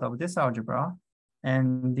invariant part of this algebra,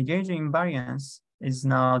 and the gauge invariance is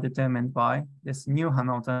now determined by this new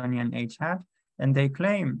Hamiltonian H hat, and they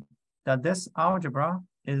claim that this algebra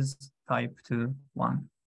is type 2-1.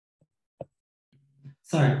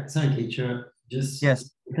 Sorry, Keiichiro. Just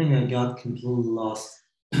yes. I think I got completely lost.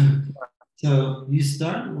 So you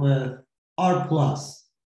start with R plus.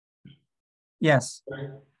 Yes.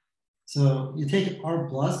 Right? So you take R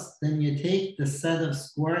plus, then you take the set of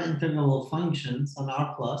square integrable functions on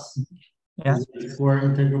R plus. Yes. Square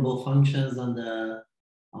integrable functions on the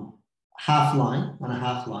half line, on a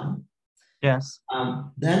half line. Yes.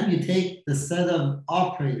 Then you take the set of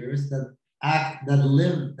operators that act,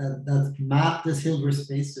 that map this Hilbert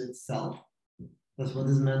space to itself. That's what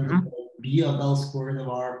is meant to be of L squared of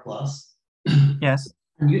R plus. Yes.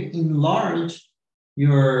 And you enlarge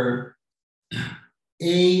your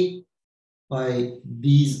A by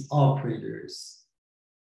these operators.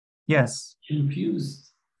 Yes.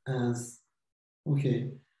 Confused as,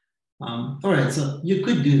 okay. All right, so you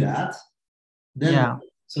could do that. Then, yeah.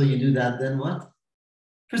 So you do that, then what?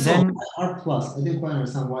 First of all, R plus. I didn't quite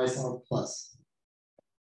understand why it's R plus.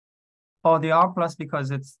 Oh, the R plus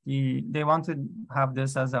because it's they want to have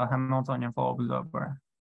this as a Hamiltonian for observer.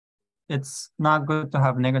 It's not good to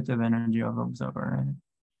have negative energy of observer, right?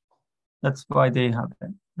 That's why they have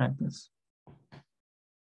it like this.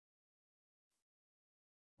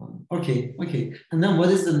 Okay. And then what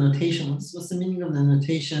is the notation? What's the meaning of the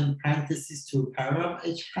notation parentheses to paragraph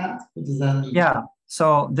H hat? What does that mean? Yeah,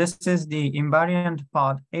 so this is the invariant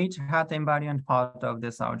part, H hat invariant part of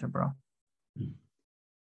this algebra.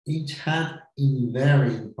 H hat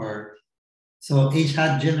invariant part. So H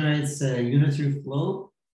hat generates a unitary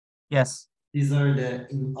flow. Yes. These are the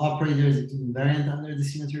operators invariant under the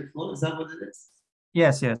unitary flow. Is that what it is?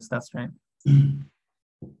 Yes, yes, that's right.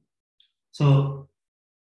 So,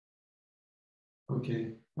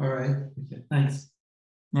 okay, all right, okay, thanks.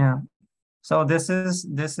 Yeah. So this is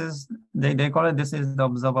they call it, this is the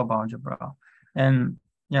observable algebra, and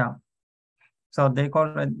yeah. So they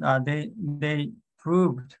call it they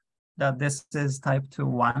proved that this is type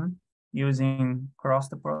 2-1 using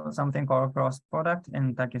something called cross product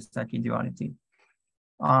and Takesaki duality.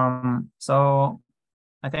 So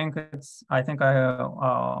I think I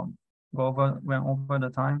went over the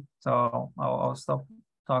time, so I'll stop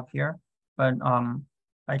talk here. But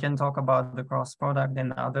I can talk about the cross product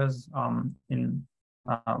and others in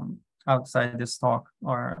outside this talk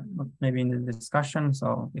or maybe in the discussion.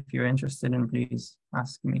 So if you're interested in, please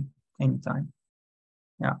ask me anytime.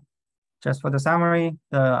 Yeah, just for the summary,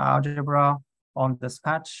 the algebra on this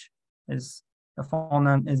patch is the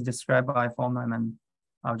Fortnum is described by Fortnum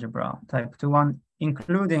algebra type 2-1,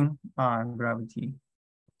 including gravity.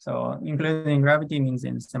 So including gravity means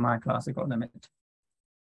in semi-classical limit.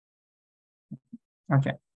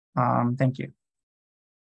 Okay, thank you.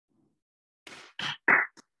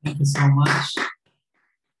 Thank you so much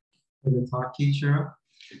for the talk, Keiichiro.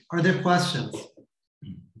 Are there questions?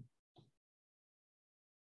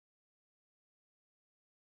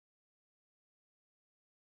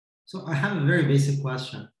 So I have a very basic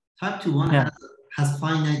question. Type 2-1 has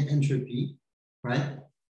finite entropy, right?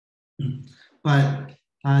 But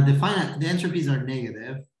the entropies are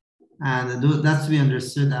negative, and that's to be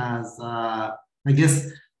understood as, I guess,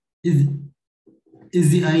 is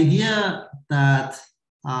the idea that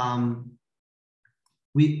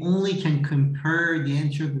we only can compare the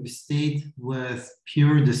entropy of state with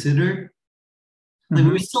pure de Sitter. Like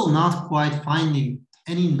we're still not quite finding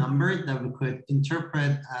any number that we could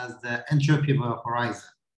interpret as the entropy of a horizon,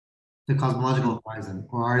 the cosmological horizon,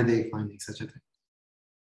 or are they finding such a thing?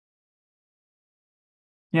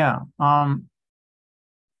 Yeah.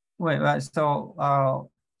 Wait. So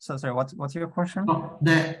sorry. What's your question? Oh,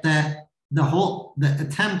 the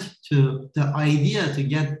idea to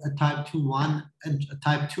get a type 2-1 and a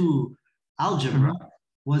type 2 algebra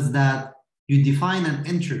was that you define an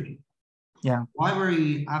entropy. Yeah. Why were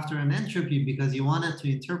you after an entropy? Because you wanted to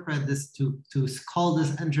interpret this to call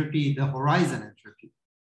this entropy the horizon entropy,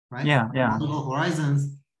 right? Yeah, yeah. Cosmological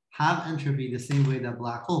horizons have entropy the same way that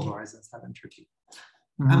black hole horizons have entropy.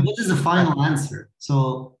 And what is the final answer?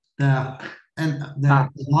 So the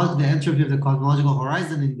entropy of the cosmological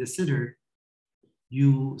horizon in de Sitter,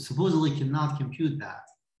 you supposedly cannot compute that,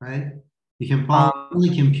 right? You can probably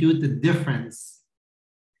only compute the difference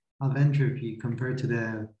of entropy compared to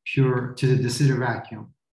the de Sitter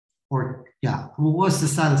vacuum. Or yeah, well, what's the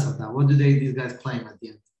status of that? What do these guys claim at the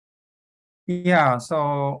end? Yeah,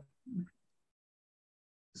 so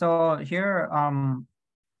here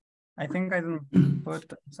I think I didn't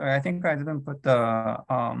put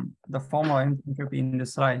the formal entropy in the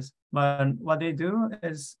slides, but what they do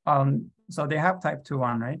is so they have type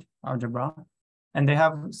 2-1, right, algebra, and they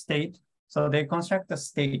have state. So they construct a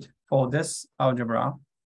state for this algebra,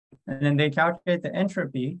 and then they calculate the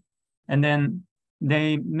entropy, and then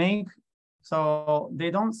they make, so they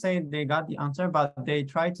don't say they got the answer, but they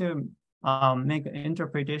try to make an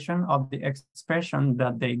interpretation of the expression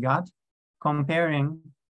that they got, comparing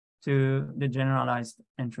to the generalized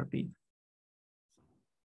entropy.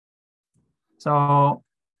 So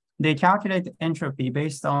they calculate the entropy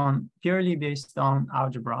purely based on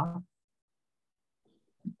algebra,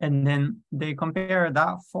 and then they compare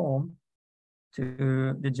that form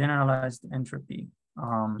to the generalized entropy.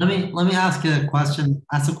 Let me ask a question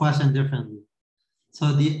differently.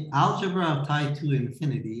 So the algebra of type 2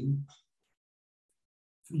 infinity,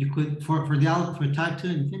 you could for type 2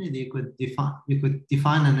 infinity, you could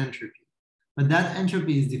define an entropy, but that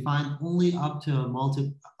entropy is defined only up to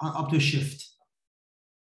a shift.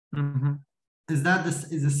 Is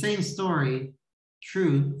the same story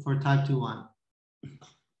true for type 2-1?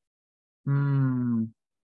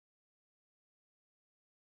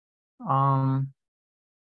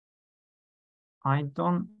 I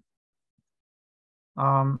don't.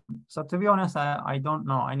 So to be honest, I don't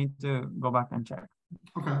know. I need to go back and check.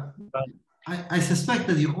 Okay. But I suspect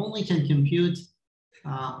that you only can compute,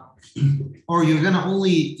 or you're gonna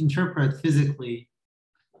only interpret physically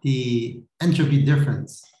the entropy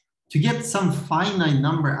difference. To get some finite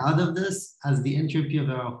number out of this as the entropy of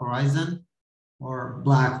a horizon or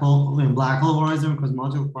black hole horizon,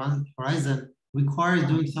 cosmological horizon, requires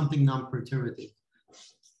doing something non-perturbative.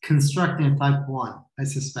 constructing a type 1, I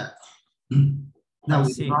suspect. That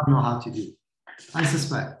we do not know how to do. I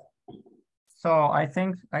suspect. So I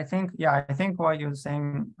think what you're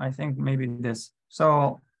saying, I think maybe this.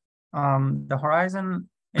 So the horizon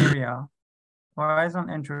area, horizon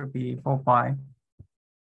entropy for pi.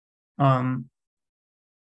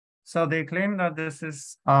 So they claim that this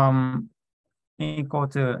is equal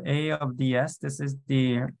to A of ds. This is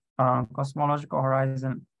the cosmological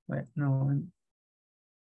horizon. Wait, no.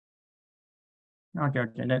 Okay.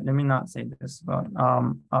 Let me not say this, but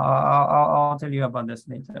I'll tell you about this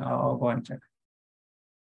later. I'll go and check.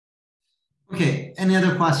 Okay. Any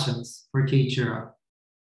other questions for Keiichiro?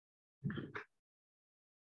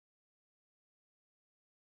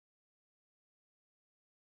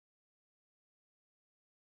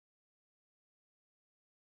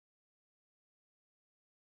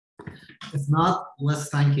 If not, let's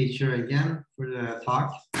thank Keiichiro again for the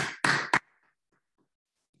talk.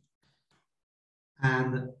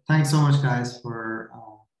 And thanks so much, guys, for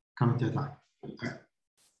coming to the talk. All right.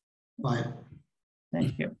 Bye.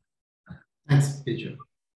 Thank you. Thanks, Keiichiro.